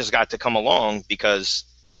 I just got to come along because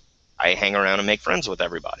I hang around and make friends with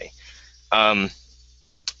everybody.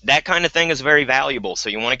 That kind of thing is very valuable. So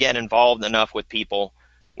you want to get involved enough with people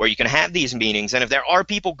where you can have these meetings. And if there are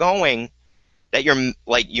people going that you're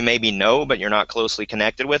like, you maybe know, but you're not closely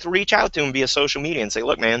connected with, reach out to them via social media and say,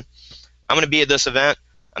 look, man, I'm going to be at this event.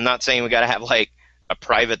 I'm not saying we got to have like a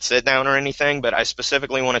private sit down or anything, but I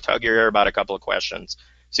specifically want to tug your ear about a couple of questions.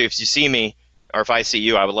 So if you see me or if I see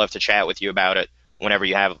you, I would love to chat with you about it. whenever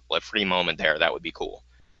you have a free moment there, that would be cool.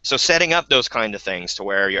 So setting up those kind of things to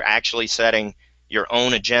where you're actually setting your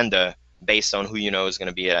own agenda based on who you know is going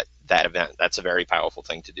to be at that event. That's a very powerful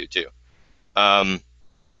thing to do too.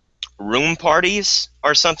 Room parties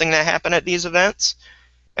are something that happen at these events,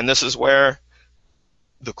 and this is where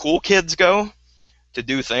the cool kids go to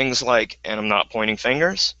do things like, and I'm not pointing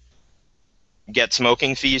fingers, get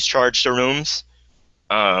smoking fees charged to rooms,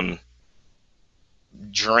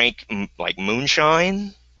 drink like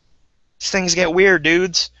moonshine. Things get weird,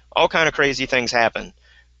 dudes. All kind of crazy things happen.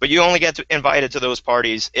 But you only get invited to those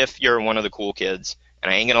parties if you're one of the cool kids.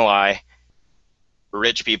 And I ain't gonna lie,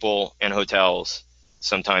 rich people in hotels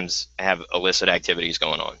sometimes have illicit activities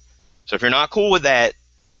going on. So if you're not cool with that,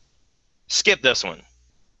 skip this one,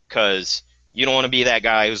 because you don't want to be that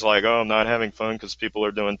guy who's like, oh, I'm not having fun because people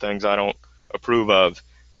are doing things I don't approve of.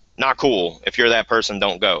 Not cool. If you're that person,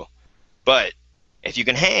 don't go. But if you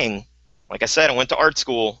can hang, like I said, I went to art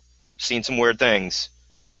school, seen some weird things.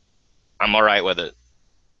 I'm all right with it.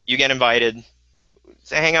 You get invited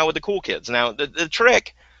to hang out with the cool kids. Now, the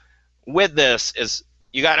trick with this is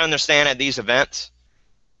you got to understand at these events,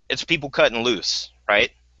 it's people cutting loose,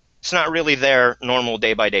 right? It's not really their normal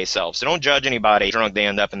day-by-day selves. So don't judge anybody drunk they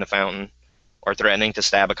end up in the fountain, or threatening to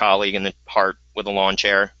stab a colleague in the heart with a lawn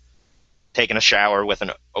chair, taking a shower with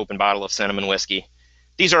an open bottle of cinnamon whiskey.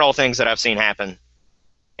 These are all things that I've seen happen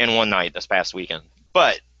in one night this past weekend.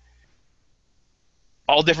 But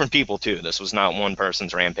all different people too. This was not one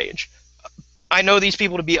person's rampage. I know these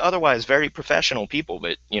people to be otherwise very professional people,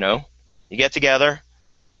 but you know, you get together,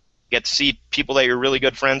 get to see people that you're really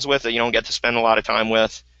good friends with that you don't get to spend a lot of time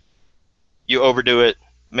with. You overdo it,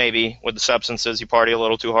 maybe, with the substances. You party a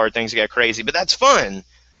little too hard, things get crazy, but that's fun.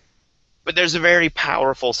 But there's a very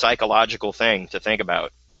powerful psychological thing to think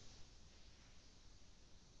about.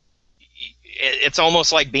 It's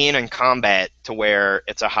almost like being in combat, to where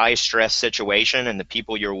it's a high-stress situation and the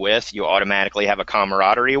people you're with, you automatically have a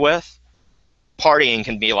camaraderie with. Partying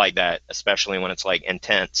can be like that, especially when it's like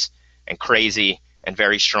intense and crazy and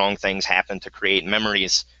very strong things happen to create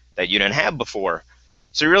memories that you didn't have before.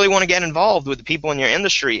 So you really want to get involved with the people in your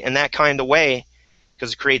industry in that kind of way,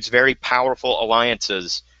 because it creates very powerful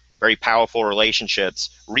alliances, very powerful relationships,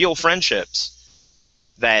 real friendships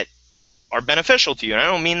that are beneficial to you. And I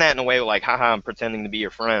don't mean that in a way like, haha, I'm pretending to be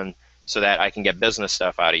your friend so that I can get business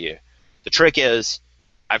stuff out of you. The trick is,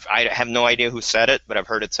 I have no idea who said it, but I've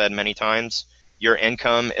heard it said many times, your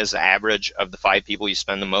income is the average of the 5 people you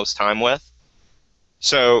spend the most time with.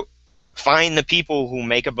 So find the people who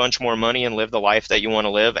make a bunch more money and live the life that you want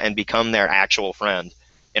to live, and become their actual friend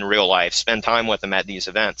in real life. Spend time with them at these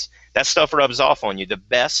events. That stuff rubs off on you. The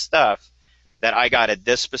best stuff that I got at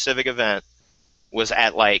this specific event was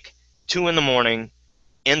at like 2 in the morning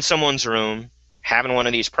in someone's room, having one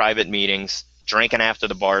of these private meetings, drinking after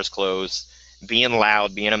the bars closed, being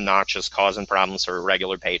loud, being obnoxious, causing problems for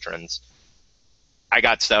regular patrons. I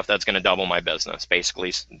got stuff that's going to double my business.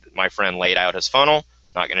 Basically, my friend laid out his funnel.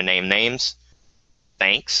 Not going to name names.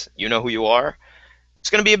 Thanks. You know who you are. It's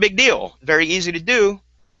going to be a big deal. Very easy to do.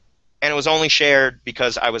 And it was only shared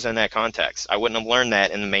because I was in that context. I wouldn't have learned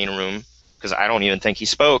that in the main room, because I don't even think he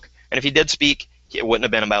spoke. And if he did speak, it wouldn't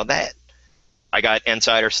have been about that. I got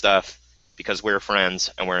insider stuff because we're friends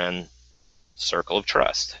and we're in circle of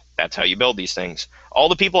trust. That's how you build these things. All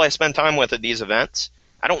the people I spend time with at these events,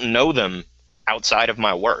 I don't know them outside of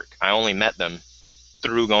my work. I only met them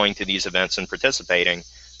through going to these events and participating.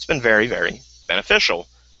 It's been very, very beneficial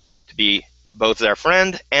to be both their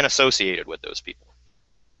friend and associated with those people.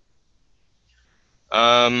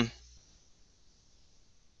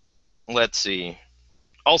 Let's see.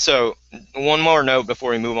 Also, one more note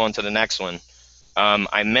before we move on to the next one.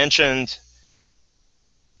 I mentioned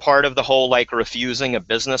part of the whole like refusing a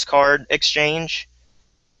business card exchange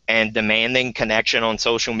and demanding connection on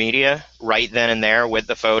social media right then and there with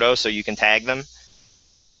the photo so you can tag them.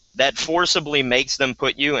 That forcibly makes them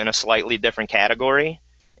put you in a slightly different category.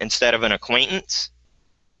 Instead of an acquaintance,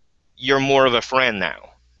 you're more of a friend now.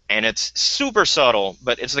 And it's super subtle,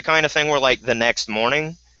 but it's the kind of thing where like the next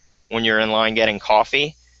morning when you're in line getting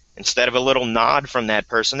coffee, instead of a little nod from that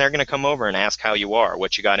person, they're going to come over and ask how you are,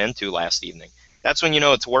 what you got into last evening. That's when you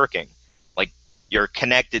know it's working. Like, you're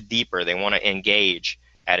connected deeper. They want to engage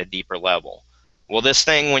at a deeper level. Well, this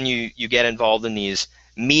thing, when you get involved in these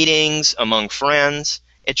meetings among friends,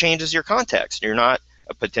 it changes your context. You're not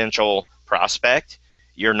a potential prospect.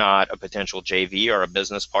 You're not a potential JV or a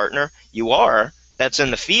business partner. You are. That's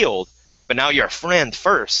in the field. But now you're a friend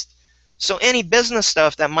first. So any business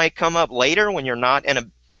stuff that might come up later when you're not in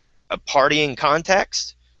a partying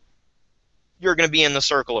context, you're going to be in the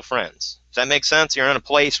circle of friends. Does that make sense? You're in a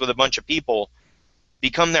place with a bunch of people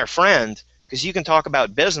become their friend, because you can talk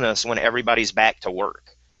about business when everybody's back to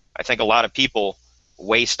work. I think a lot of people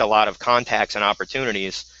waste a lot of contacts and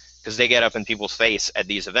opportunities because they get up in people's face at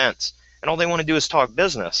these events, and all they want to do is talk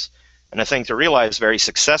business. And I think to realize very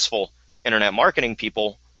successful internet marketing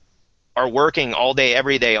people are working all day,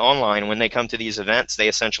 every day online. When they come to these events, they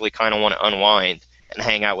essentially kind of want to unwind and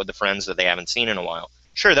hang out with the friends that they haven't seen in a while.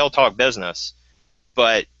 Sure, they'll talk business,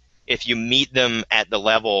 but if you meet them at the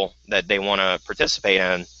level that they want to participate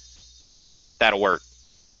in, that'll work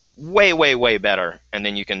way, way, way better. And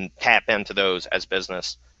then you can tap into those as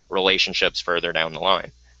business relationships further down the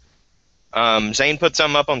line. Zane put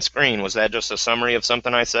something up on screen. Was that just a summary of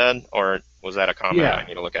something I said, or was that a comment Yeah. I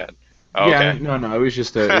need to look at? Oh, Yeah, okay. no. It was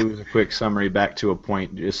just it was a quick summary back to a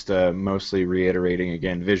point, just mostly reiterating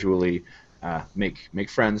again visually, make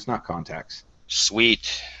friends, not contacts.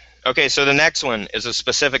 Sweet. Okay, so the next one is a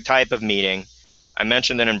specific type of meeting. I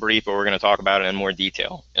mentioned it in brief, but we're going to talk about it in more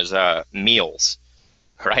detail, is meals,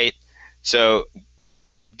 right? So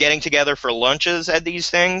getting together for lunches at these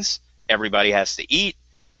things, everybody has to eat.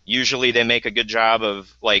 Usually they make a good job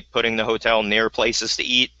of like putting the hotel near places to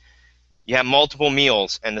eat. You have multiple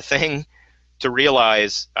meals, and the thing to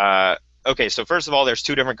realize, okay, so first of all, there's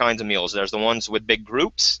two different kinds of meals. There's the ones with big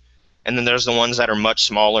groups, and then there's the ones that are much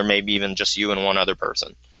smaller, maybe even just you and one other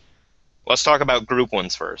person. Let's talk about group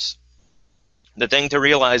ones first. The thing to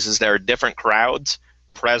realize is there are different crowds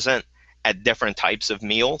present at different types of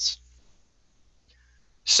meals.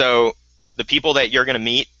 So the people that you're going to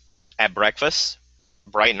meet at breakfast,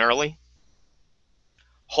 bright and early,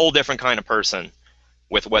 whole different kind of person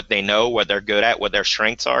with what they know, what they're good at, what their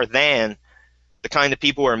strengths are, than the kind of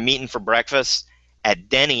people who are meeting for breakfast at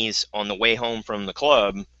Denny's on the way home from the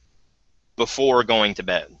club before going to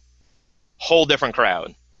bed. Whole different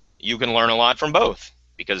crowd. You can learn a lot from both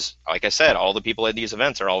because, like I said, all the people at these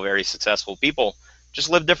events are all very successful people, just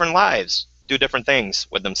live different lives, do different things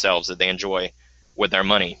with themselves that they enjoy with their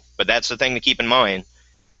money. But that's the thing to keep in mind.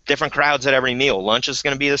 Different crowds at every meal. Lunch is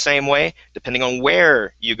going to be the same way, depending on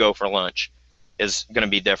where you go for lunch is going to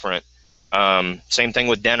be different. Same thing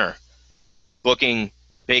with dinner. Booking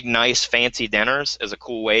big, nice, fancy dinners is a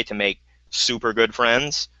cool way to make super good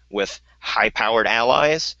friends with high-powered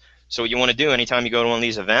allies. So what you want to do anytime you go to one of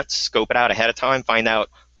these events, scope it out ahead of time, find out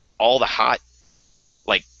all the hot,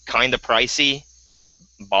 like kind of pricey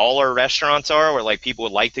baller restaurants are where like people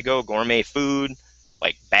would like to go, gourmet food,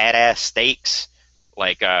 like badass steaks,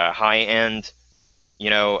 like high-end,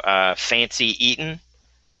 fancy eating.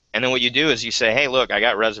 And then what you do is you say, hey, look, I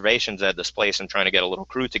got reservations at this place. I'm trying to get a little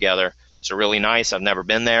crew together. It's really nice. I've never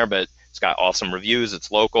been there, but it's got awesome reviews.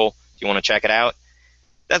 It's local. Do you want to check it out?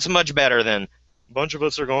 That's much better than a bunch of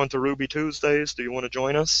us are going to Ruby Tuesdays. Do you want to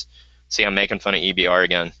join us? See, I'm making fun of EBR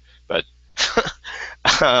again, but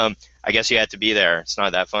I guess you had to be there. It's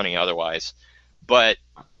not that funny otherwise. But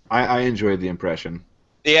I enjoyed the impression.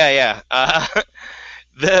 yeah.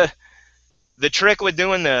 The trick with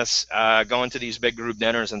doing this, going to these big group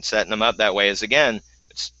dinners and setting them up that way is, again,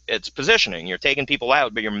 it's positioning. You're taking people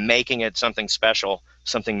out, but you're making it something special,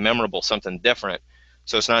 something memorable, something different.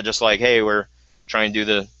 So it's not just like, hey, we're trying to do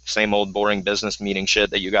the same old boring business meeting shit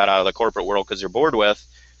that you got out of the corporate world because you're bored with.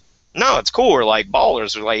 No, it's cool. We're like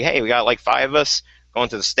ballers. We're like, hey, we got like 5 of us going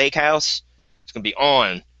to the steakhouse. It's going to be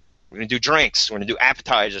on. We're going to do drinks. We're going to do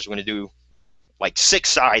appetizers. We're going to do like 6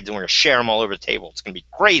 sides, and we're going to share them all over the table. It's going to be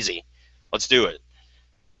crazy. Let's do it.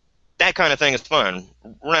 That kind of thing is fun.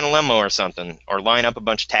 Rent a limo or something, or line up a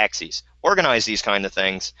bunch of taxis. Organize these kind of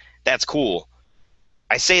things. That's cool.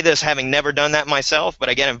 I say this having never done that myself, but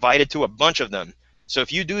I get invited to a bunch of them. So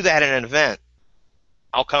if you do that at an event,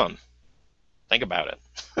 I'll come. Think about it.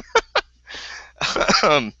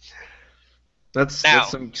 That's Now,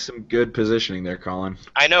 some good positioning there, Colin.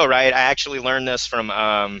 I know, right? I actually learned this from,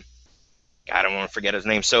 God, I don't want to forget his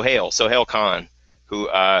name, Sohail Khan, who,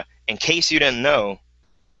 in case you didn't know,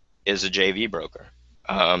 is a JV broker.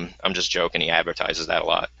 I'm just joking. He advertises that a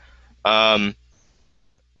lot. I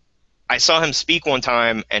saw him speak one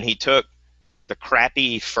time, and he took the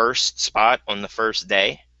crappy first spot on the first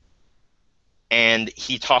day, and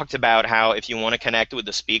he talked about how if you want to connect with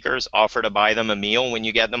the speakers, offer to buy them a meal when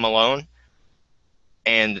you get them alone.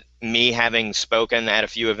 And me having spoken at a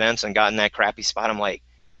few events and gotten that crappy spot, I'm like,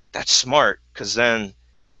 that's smart, because then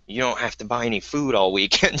you don't have to buy any food all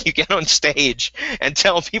weekend. You get on stage and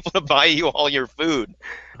tell people to buy you all your food.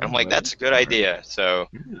 And I'm like, that's a good idea. So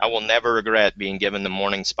I will never regret being given the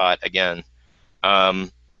morning spot again.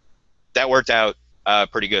 That worked out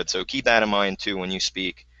pretty good. So keep that in mind, too, when you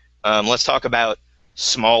speak. Let's talk about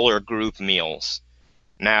smaller group meals.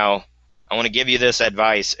 Now, I want to give you this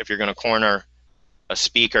advice if you're going to corner a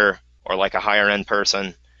speaker or like a higher end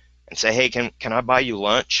person and say, hey, can I buy you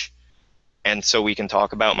lunch? And so we can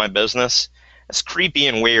talk about my business. It's creepy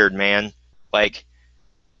and weird, man. Like,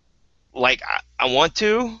 I want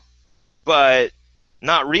to, but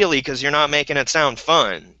not really, because you're not making it sound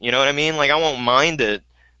fun. You know what I mean? Like, I won't mind it,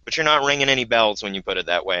 but you're not ringing any bells when you put it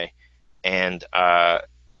that way. And I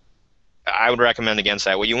would recommend against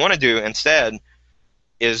that. What you want to do instead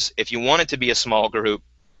is, if you want it to be a small group,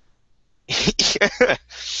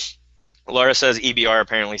 Laura says EBR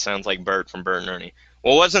apparently sounds like Bert from Bert and Ernie.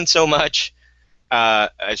 Well, it wasn't so much a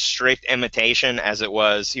strict imitation as it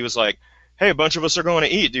was, he was like, hey, a bunch of us are going to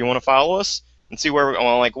eat. Do you want to follow us and see where we're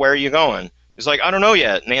going? Like, where are you going? He's like, I don't know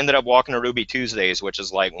yet. And they ended up walking to Ruby Tuesdays, which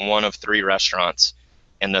is like one of 3 restaurants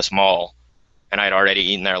in this mall. And I'd already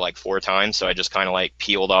eaten there like 4 times, so I just kind of like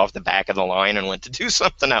peeled off the back of the line and went to do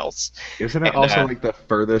something else. Isn't it And also like the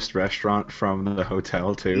furthest restaurant from the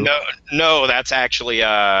hotel too? no, no, that's actually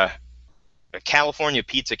a California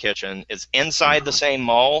Pizza Kitchen. Is inside the same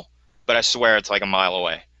mall, but I swear it's like a mile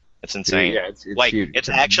away. It's insane. Yeah, it's Like, huge. it's It's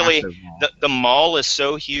a actually, massive mall. the mall is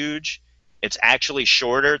so huge, it's actually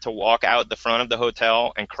shorter to walk out the front of the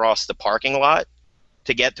hotel and cross the parking lot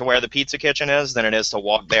to get to where the pizza kitchen is than it is to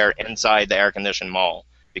walk there inside the air conditioned mall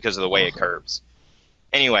because of the way it curves.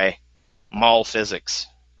 Anyway, mall physics.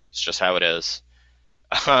 It's just how it is.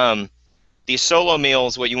 Um, these solo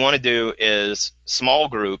meals, what you want to do is small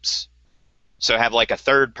groups, so have like a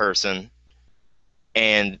third person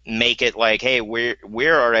and make it like, hey, we're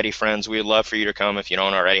already friends. We'd love for you to come if you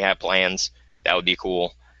don't already have plans. That would be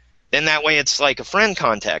cool. Then that way it's like a friend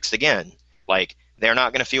context again. Like, they're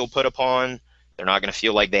not going to feel put upon. They're not going to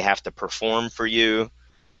feel like they have to perform for you.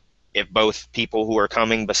 If both people who are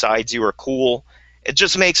coming besides you are cool, it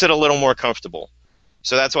just makes it a little more comfortable.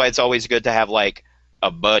 So that's why it's always good to have like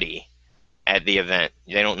a buddy at the event.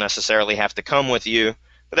 They don't necessarily have to come with you,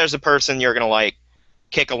 but there's a person you're going to like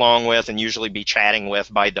kick along with and usually be chatting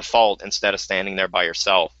with by default instead of standing there by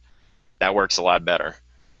yourself. That works a lot better.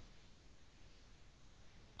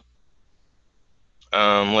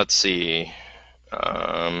 Let's see.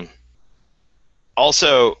 Um,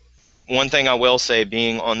 Also, one thing I will say,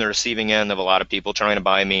 being on the receiving end of a lot of people trying to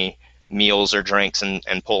buy me meals or drinks and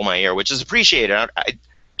pull my ear, which is appreciated. I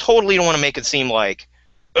totally don't want to make it seem like,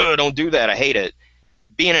 oh, don't do that. I hate it.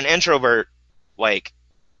 Being an introvert, like,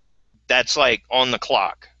 that's like on the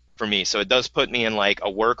clock for me. So it does put me in like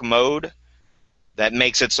a work mode that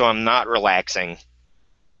makes it so I'm not relaxing.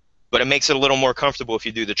 But it makes it a little more comfortable if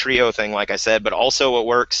you do the trio thing, like I said. But also what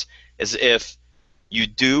works is if you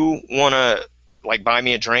do want to like buy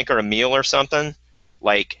me a drink or a meal or something,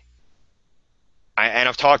 like and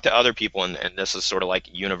I've talked to other people, and this is sort of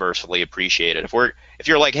like universally appreciated. If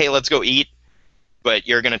you're like, hey, let's go eat, but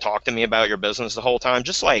you're gonna talk to me about your business the whole time,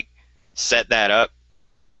 just like set that up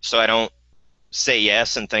so I don't say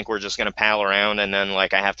yes and think we're just gonna pal around and then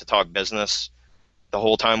like I have to talk business the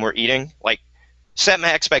whole time we're eating. Like, set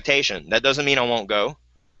my expectation. That doesn't mean I won't go.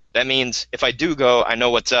 That means if I do go, I know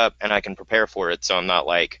what's up and I can prepare for it. So I'm not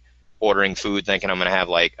like ordering food thinking I'm going to have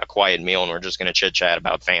like a quiet meal and we're just going to chit chat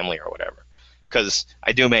about family or whatever. Because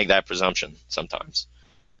I do make that presumption sometimes.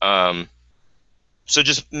 Um, so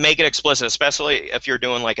just make it explicit, especially if you're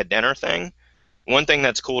doing like a dinner thing. One thing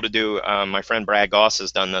that's cool to do, my friend Brad Goss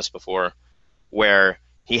has done this before, where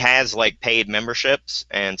he has like paid memberships,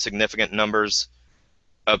 and significant numbers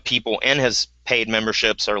of people in his paid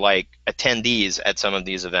memberships are like attendees at some of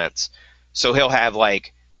these events. So he'll have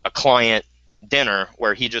like a client dinner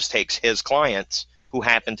where he just takes his clients who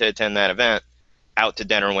happen to attend that event out to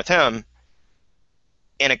dinner with him.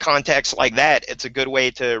 In a context like that, it's a good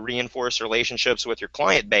way to reinforce relationships with your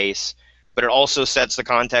client base, but it also sets the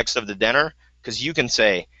context of the dinner, because you can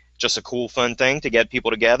say just a cool, fun thing to get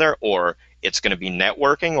people together, or it's going to be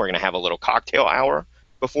networking. We're going to have a little cocktail hour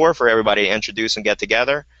before for everybody to introduce and get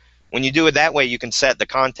together. When you do it that way, you can set the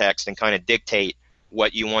context and kind of dictate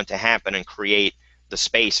what you want to happen and create the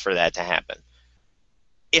space for that to happen.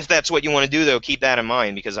 If that's what you want to do, though, keep that in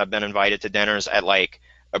mind, because I've been invited to dinners at like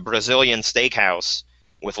a Brazilian steakhouse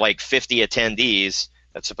with like 50 attendees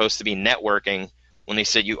that's supposed to be networking when they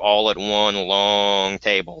sit you all at one long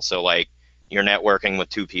table. So like you're networking with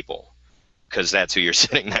 2 people because that's who you're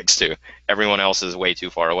sitting next to. Everyone else is way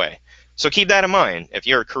too far away. So keep that in mind. If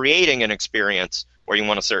you're creating an experience where you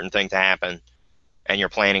want a certain thing to happen and you're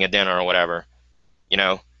planning a dinner or whatever,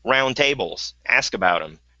 round tables, ask about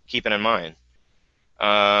them, keep it in mind.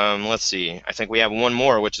 Let's see. I think we have one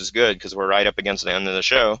more, which is good because we're right up against the end of the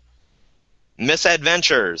show.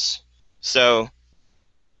 Misadventures. So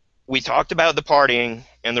we talked about the partying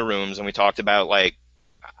in the rooms, and we talked about, like,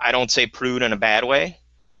 I don't say prude in a bad way.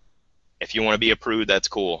 If you want to be a prude, that's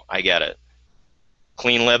cool. I get it.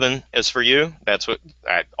 Clean living is for you.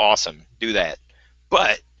 Awesome. Do that.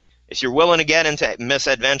 But if you're willing to get into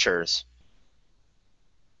misadventures,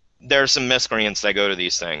 there's some miscreants that go to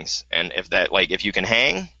these things. And if you can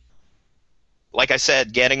hang, like I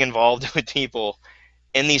said, getting involved with people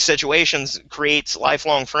in these situations creates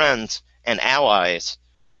lifelong friends and allies.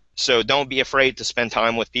 So don't be afraid to spend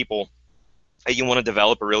time with people that you want to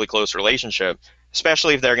develop a really close relationship,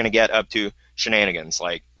 especially if they're going to get up to shenanigans.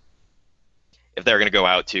 Like if they're going to go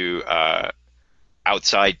out to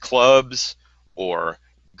outside clubs, or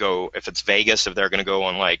if it's Vegas, if they're going to go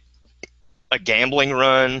on like a gambling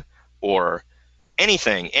run, or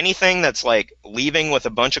anything that's like leaving with a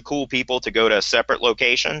bunch of cool people to go to a separate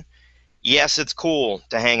location. Yes, it's cool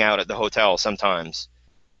to hang out at the hotel sometimes,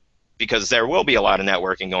 because there will be a lot of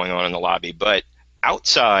networking going on in the lobby, but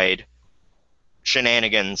outside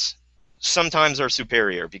shenanigans sometimes are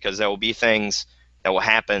superior, because there will be things that will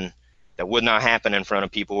happen that would not happen in front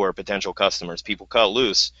of people who are potential customers. People cut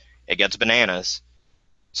loose. It gets bananas.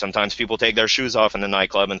 Sometimes people take their shoes off in the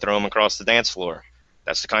nightclub and throw them across the dance floor.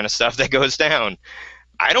 That's the kind of stuff that goes down.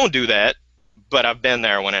 I don't do that, but I've been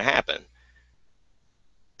there when it happened.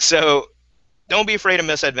 So don't be afraid of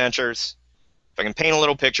misadventures. If I can paint a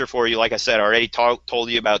little picture for you, like I said, I already told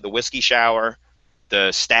you about the whiskey shower,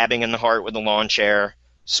 the stabbing in the heart with the lawn chair,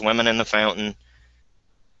 swimming in the fountain.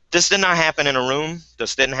 This did not happen in a room.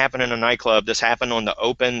 This didn't happen in a nightclub. This happened on the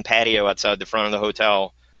open patio outside the front of the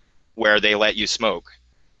hotel, where they let you smoke.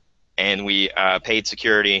 And we paid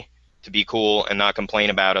security to be cool and not complain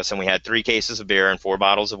about us. And we had 3 cases of beer and 4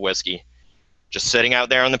 bottles of whiskey, just sitting out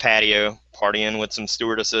there on the patio, partying with some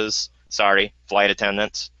flight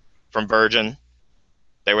attendants from Virgin.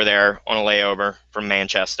 They were there on a layover from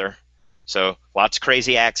Manchester. So lots of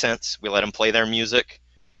crazy accents. We let them play their music.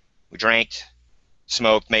 We drank,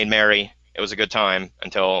 smoked, made merry. It was a good time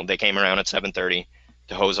until they came around at 7:30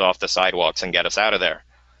 to hose off the sidewalks and get us out of there.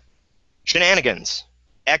 Shenanigans.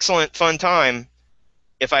 Excellent, fun time.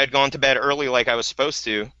 If I had gone to bed early like I was supposed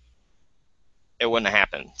to, it wouldn't have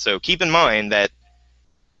happened. So keep in mind that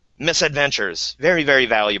misadventures, very, very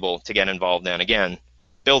valuable to get involved in. Again,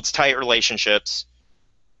 builds tight relationships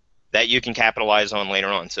that you can capitalize on later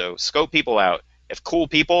on. So scope people out. If cool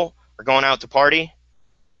people are going out to party,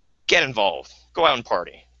 get involved. Go out and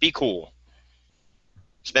party. Be cool.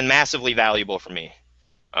 It's been massively valuable for me.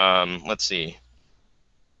 Let's see.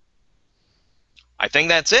 I think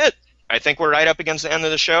that's it. I think we're right up against the end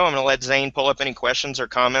of the show. I'm going to let Zane pull up any questions or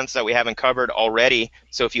comments that we haven't covered already.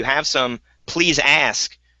 So if you have some, please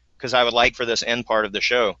ask, because I would like for this end part of the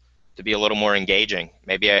show to be a little more engaging.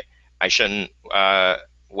 Maybe I shouldn't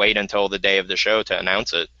wait until the day of the show to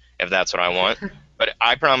announce it, if that's what I want. But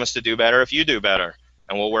I promise to do better if you do better,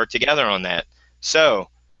 and we'll work together on that. So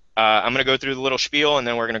I'm going to go through the little spiel, and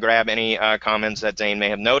then we're going to grab any comments that Zane may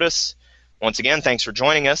have noticed. Once again, thanks for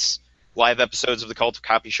joining us. Live episodes of the Cult of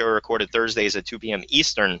Copy Show are recorded Thursdays at 2 p.m.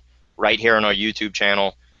 Eastern, right here on our YouTube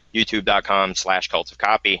channel,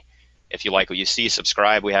 youtube.com/cultofcopy. If you like what you see,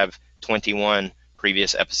 subscribe. We have 21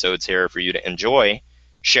 previous episodes here for you to enjoy.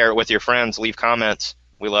 Share it with your friends. Leave comments.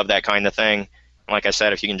 We love that kind of thing. And like I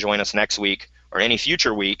said, if you can join us next week or any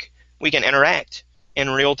future week, we can interact in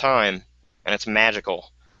real time, and it's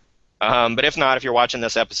magical. But if not, if you're watching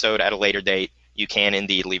this episode at a later date, you can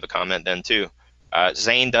indeed leave a comment then too.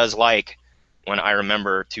 Zane does like when I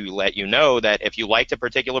remember to let you know that if you liked a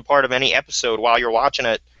particular part of any episode while you're watching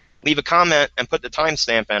it, leave a comment and put the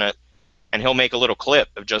timestamp in it, and he'll make a little clip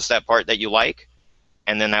of just that part that you like,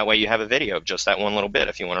 and then that way you have a video of just that one little bit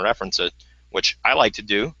if you want to reference it, which I like to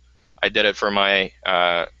do. I did it for my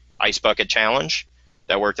Ice Bucket Challenge.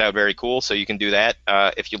 That worked out very cool, so you can do that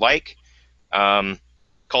if you like.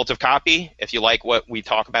 Cult of Copy, if you like what we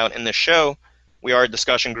talk about in this show, we are a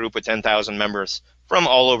discussion group with 10,000 members from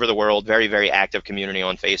all over the world, very, very active community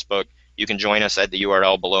on Facebook. You can join us at the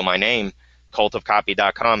URL below my name.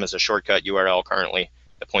 Cultofcopy.com is a shortcut URL currently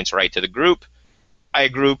that points right to the group. I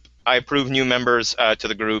approve new members to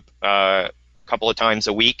the group a couple of times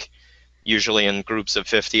a week, usually in groups of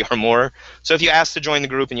 50 or more. So if you ask to join the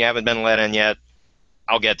group and you haven't been let in yet,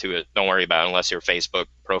 I'll get to it. Don't worry about it, unless your Facebook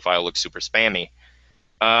profile looks super spammy.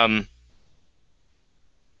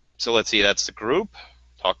 So let's see, that's the group.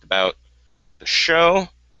 Talked about the show.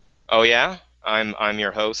 Oh yeah, I'm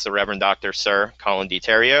your host, the Reverend Dr. Sir Colin D.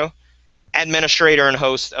 Terrio, administrator and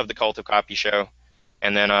host of the Cult of Copy Show.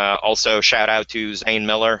 And then also shout out to Zane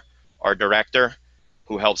Miller, our director,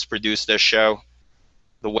 who helps produce this show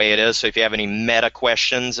the way it is. So if you have any meta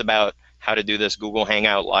questions about how to do this Google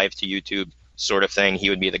Hangout live to YouTube sort of thing,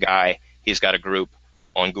 he would be the guy. He's got a group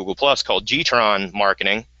on Google Plus called Gtron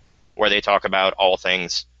Marketing, where they talk about all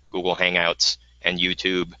things Google Hangouts and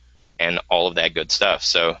YouTube and all of that good stuff.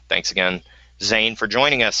 So thanks again, Zane, for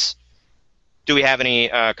joining us. Do we have any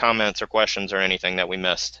comments or questions or anything that we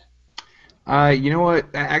missed? You know what?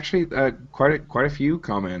 Actually, quite a few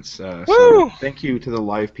comments. So Woo! thank you to the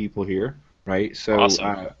live people here, right? So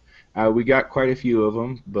Awesome. we got quite a few of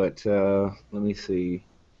them, but let me see.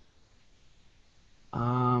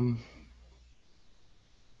 Um,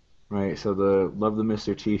 right. So the love the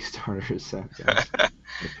Mr. T starter set. Yeah.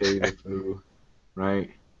 The pity the poo.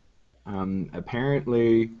 Right.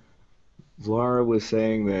 Apparently, Laura was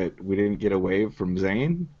saying that we didn't get a wave from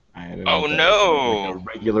Zane. I don't know Oh if that was like a no!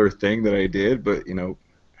 regular thing that I did, but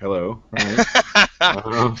hello, right?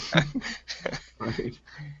 Um, right.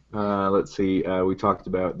 Let's see. We talked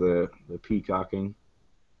about the peacocking,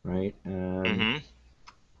 right? hmm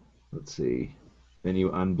Let's see. Then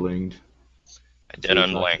you unblinged. I So did we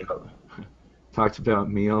unbling. talked about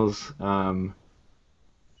meals.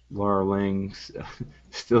 Laura Lang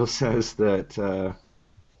still says that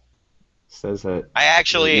I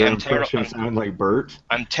actually your am terrible. impressions sound like Bert.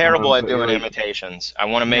 I'm terrible at But you're doing like, imitations. I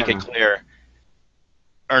want to make it yeah, clear.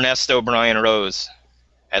 Ernesto Brian Rose,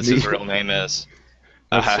 as his real name is.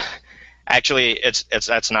 that's Uh, Actually, it's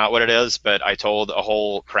that's not what it is. But I told a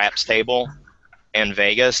whole craps table in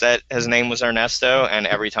Vegas that his name was Ernesto, and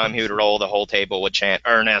every time he would roll, the whole table would chant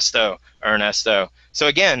Ernesto, Ernesto. So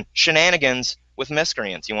again, shenanigans with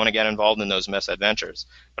miscreants. You want to get involved in those misadventures.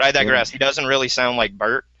 But I yeah. digress. He doesn't really sound like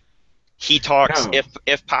Bert. He talks, No,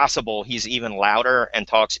 if possible, he's even louder and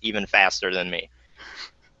talks even faster than me.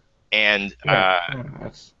 And yeah, yeah.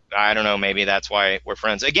 That's I don't know, maybe that's why we're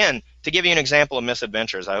friends. Again, to give you an example of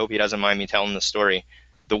misadventures, I hope he doesn't mind me telling the story.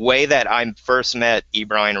 The way that I first met E.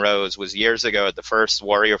 Brian Rose was years ago at the first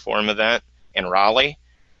Warrior Forum event in Raleigh.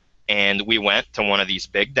 And we went to one of these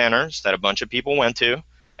big dinners that a bunch of people went to.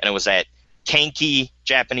 And it was at Kenki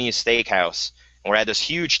Japanese Steakhouse. And we're at this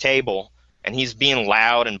huge table, and he's being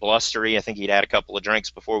loud and blustery. I think he'd had a couple of drinks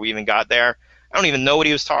before we even got there. I don't even know what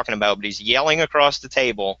he was talking about, but he's yelling across the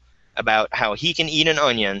table about how he can eat an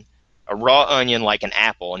onion, a raw onion, like an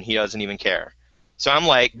apple, and he doesn't even care. So I'm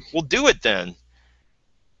like, well, do it then.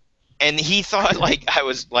 And he thought like I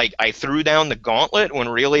was like I threw down the gauntlet when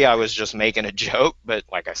really I was just making a joke. But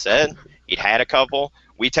like I said, he'd had a couple.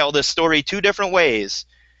 We tell this story two different ways.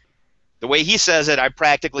 The way he says it, I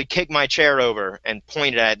practically kicked my chair over and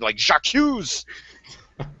pointed at like Jacques Hughes.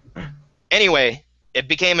 Anyway, it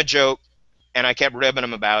became a joke, and I kept ribbing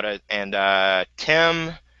him about it. And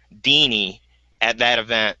Tim Deeney at that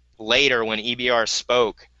event later, when EBR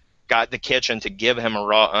spoke, got the kitchen to give him a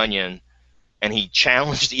raw onion, and he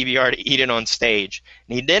challenged EBR to eat it on stage.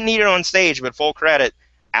 And he didn't eat it on stage, but full credit,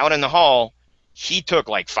 out in the hall, he took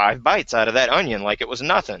like 5 bites out of that onion like it was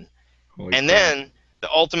nothing. holy And crap. then the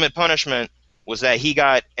ultimate punishment was that he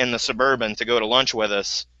got in the Suburban to go to lunch with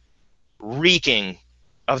us, reeking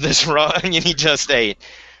of this raw onion he just ate.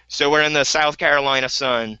 So we're in the South Carolina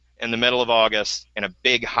sun in the middle of August in a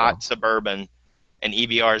big Wow. hot Suburban, and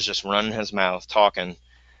EBR is just running his mouth talking.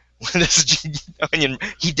 This onion,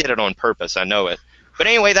 he did it on purpose, I know it. But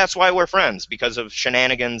anyway, that's why we're friends, because of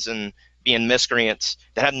shenanigans and being miscreants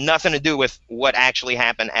that have nothing to do with what actually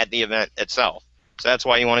happened at the event itself. So that's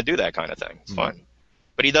why you want to do that kind of thing. It's Mm. fun.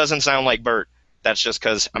 But he doesn't sound like Bert. That's just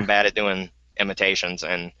because I'm bad at doing imitations,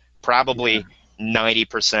 and Yeah. probably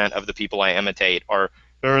 90% of the people I imitate are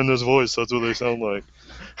they're in this voice. That's what they sound like.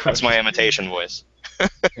 I That's was my just, imitation voice.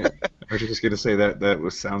 yeah, I was just gonna say that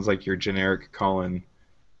sounds like your generic Colin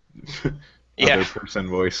Yeah. other person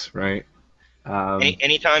voice, right? Um,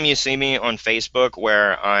 Anytime you see me on Facebook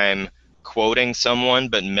where I'm quoting someone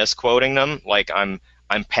but misquoting them, like I'm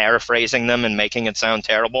paraphrasing them and making it sound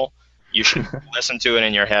terrible, you should listen to it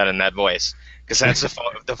in your head in that voice, because that's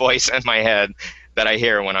the voice in my head that I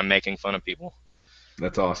hear when I'm making fun of people.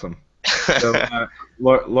 that's awesome. So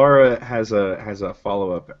Laura has a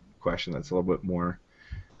follow-up question that's a little bit more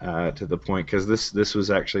to the point because this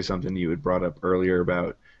was actually something you had brought up earlier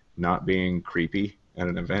about not being creepy at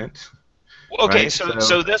an event, Okay, right?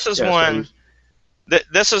 so this is Yeah, so one.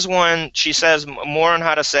 This is one. She says more on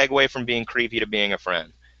how to segue from being creepy to being a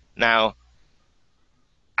friend. Now,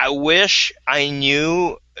 I wish I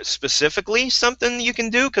knew specifically something you can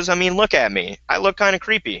do, because I mean, look at me. I look kind of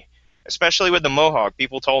creepy, especially with the mohawk.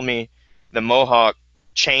 People told me the mohawk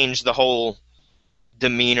changed the whole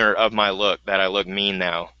demeanor of my look, that I look mean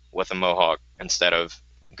now with a mohawk instead of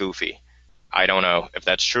goofy. I don't know if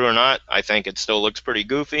that's true or not. I think it still looks pretty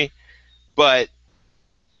goofy, but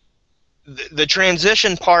the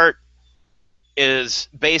transition part is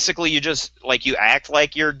basically you just like you act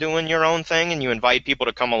like you're doing your own thing and you invite people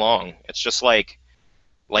to come along. It's just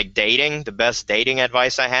like dating, the best dating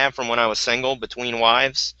advice I have from when I was single between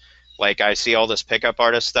wives. Like I see all this pickup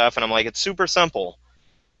artist stuff and I'm like, it's super simple.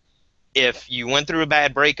 If you went through a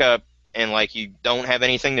bad breakup and like you don't have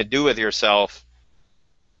anything to do with yourself,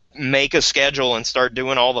 make a schedule and start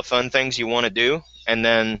doing all the fun things you want to do. And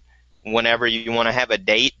then whenever you want to have a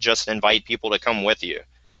date, just invite people to come with you.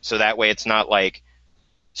 So that way it's not like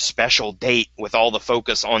special date with all the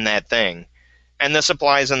focus on that thing. And this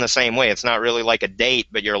applies in the same way. It's not really like a date,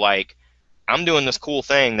 but you're like, I'm doing this cool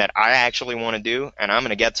thing that I actually want to do, and I'm going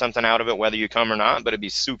to get something out of it whether you come or not, but it'd be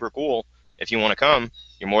super cool if you want to come.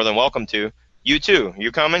 You're more than welcome to. You too.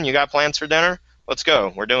 You coming? You got plans for dinner? Let's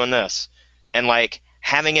go. We're doing this. And like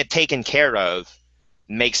having it taken care of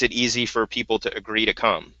makes it easy for people to agree to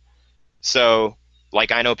come. So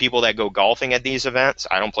like I know people that go golfing at these events.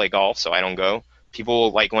 I don't play golf, so I don't go.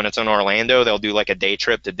 People like when it's in Orlando, they'll do like a day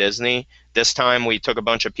trip to Disney. This time we took a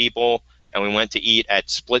bunch of people and we went to eat at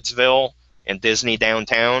Splitsville in Disney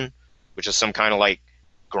downtown, which is some kind of like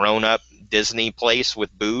grown-up Disney place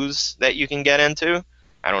with booze that you can get into.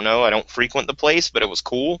 I don't know. I don't frequent the place, but it was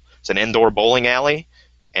cool. It's an indoor bowling alley,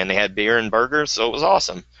 and they had beer and burgers, so it was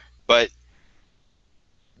awesome. But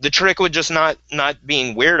the trick with just not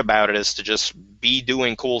being weird about it is to just be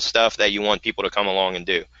doing cool stuff that you want people to come along and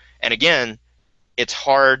do. And again, it's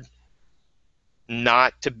hard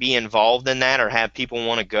not to be involved in that or have people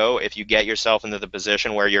want to go if you get yourself into the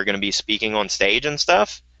position where you're going to be speaking on stage and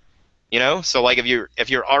stuff, you know? So like if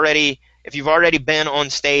you've already been on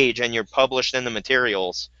stage and you're published in the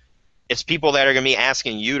materials, it's people that are going to be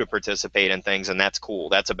asking you to participate in things, and that's cool.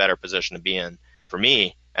 That's a better position to be in. For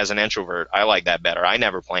me, as an introvert, I like that better. I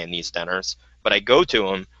never plan these dinners, but I go to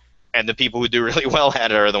them, and the people who do really well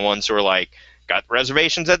at it are the ones who are like, got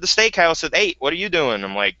reservations at the steakhouse at 8. What are you doing?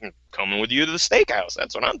 I'm like, coming with you to the steakhouse.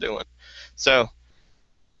 That's what I'm doing. So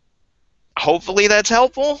hopefully that's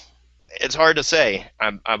helpful. It's hard to say.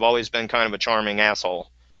 I've always been kind of a charming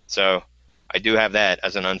asshole. So I do have that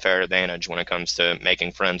as an unfair advantage when it comes to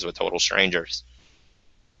making friends with total strangers.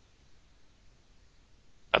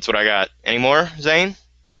 That's what I got. Any more, Zane?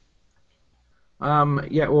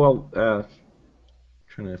 Yeah, well,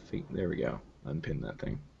 trying to think. There we go. Unpin that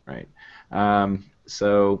thing. Right.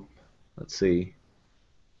 So let's see.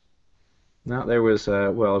 Now there was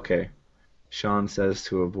well, okay. Sean says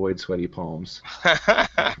to avoid sweaty palms.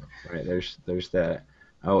 Right, there's that.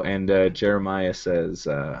 Oh, and Jeremiah says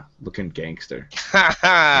looking gangster.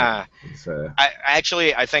 It's,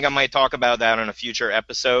 I think I might talk about that on a future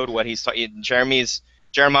episode. What he's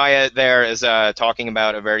Jeremiah there is talking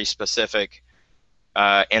about a very specific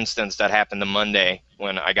instance that happened on Monday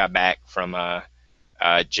when I got back from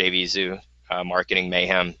JVZoo Marketing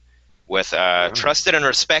Mayhem with trusted and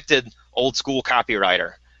respected old school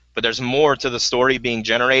copywriter. But there's more to the story being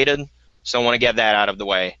generated, so I want to get that out of the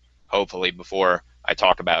way, hopefully, before I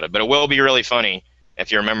talk about it. But it will be really funny.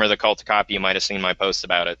 If you remember the Cult to Copy, you might have seen my post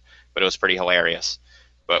about it, but it was pretty hilarious.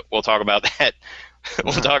 But we'll talk about that.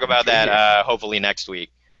 We'll talk about that hopefully next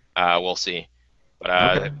week. We'll see.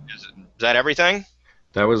 But okay. Is that everything?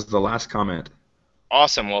 That was the last comment.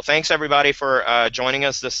 Awesome. Well, thanks everybody for joining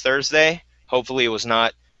us this Thursday. Hopefully it was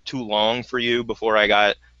not too long for you before I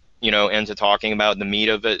got, into talking about the meat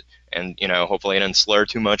of it, and hopefully I didn't slur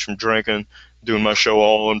too much from drinking, doing my show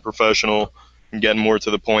all unprofessional, and getting more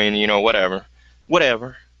to the point.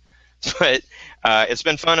 Whatever. But it's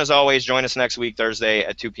been fun as always. Join us next week, Thursday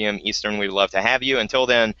at 2 p.m. Eastern. We'd love to have you. Until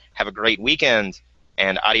then, have a great weekend,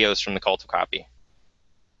 and adios from the Cult of Copy.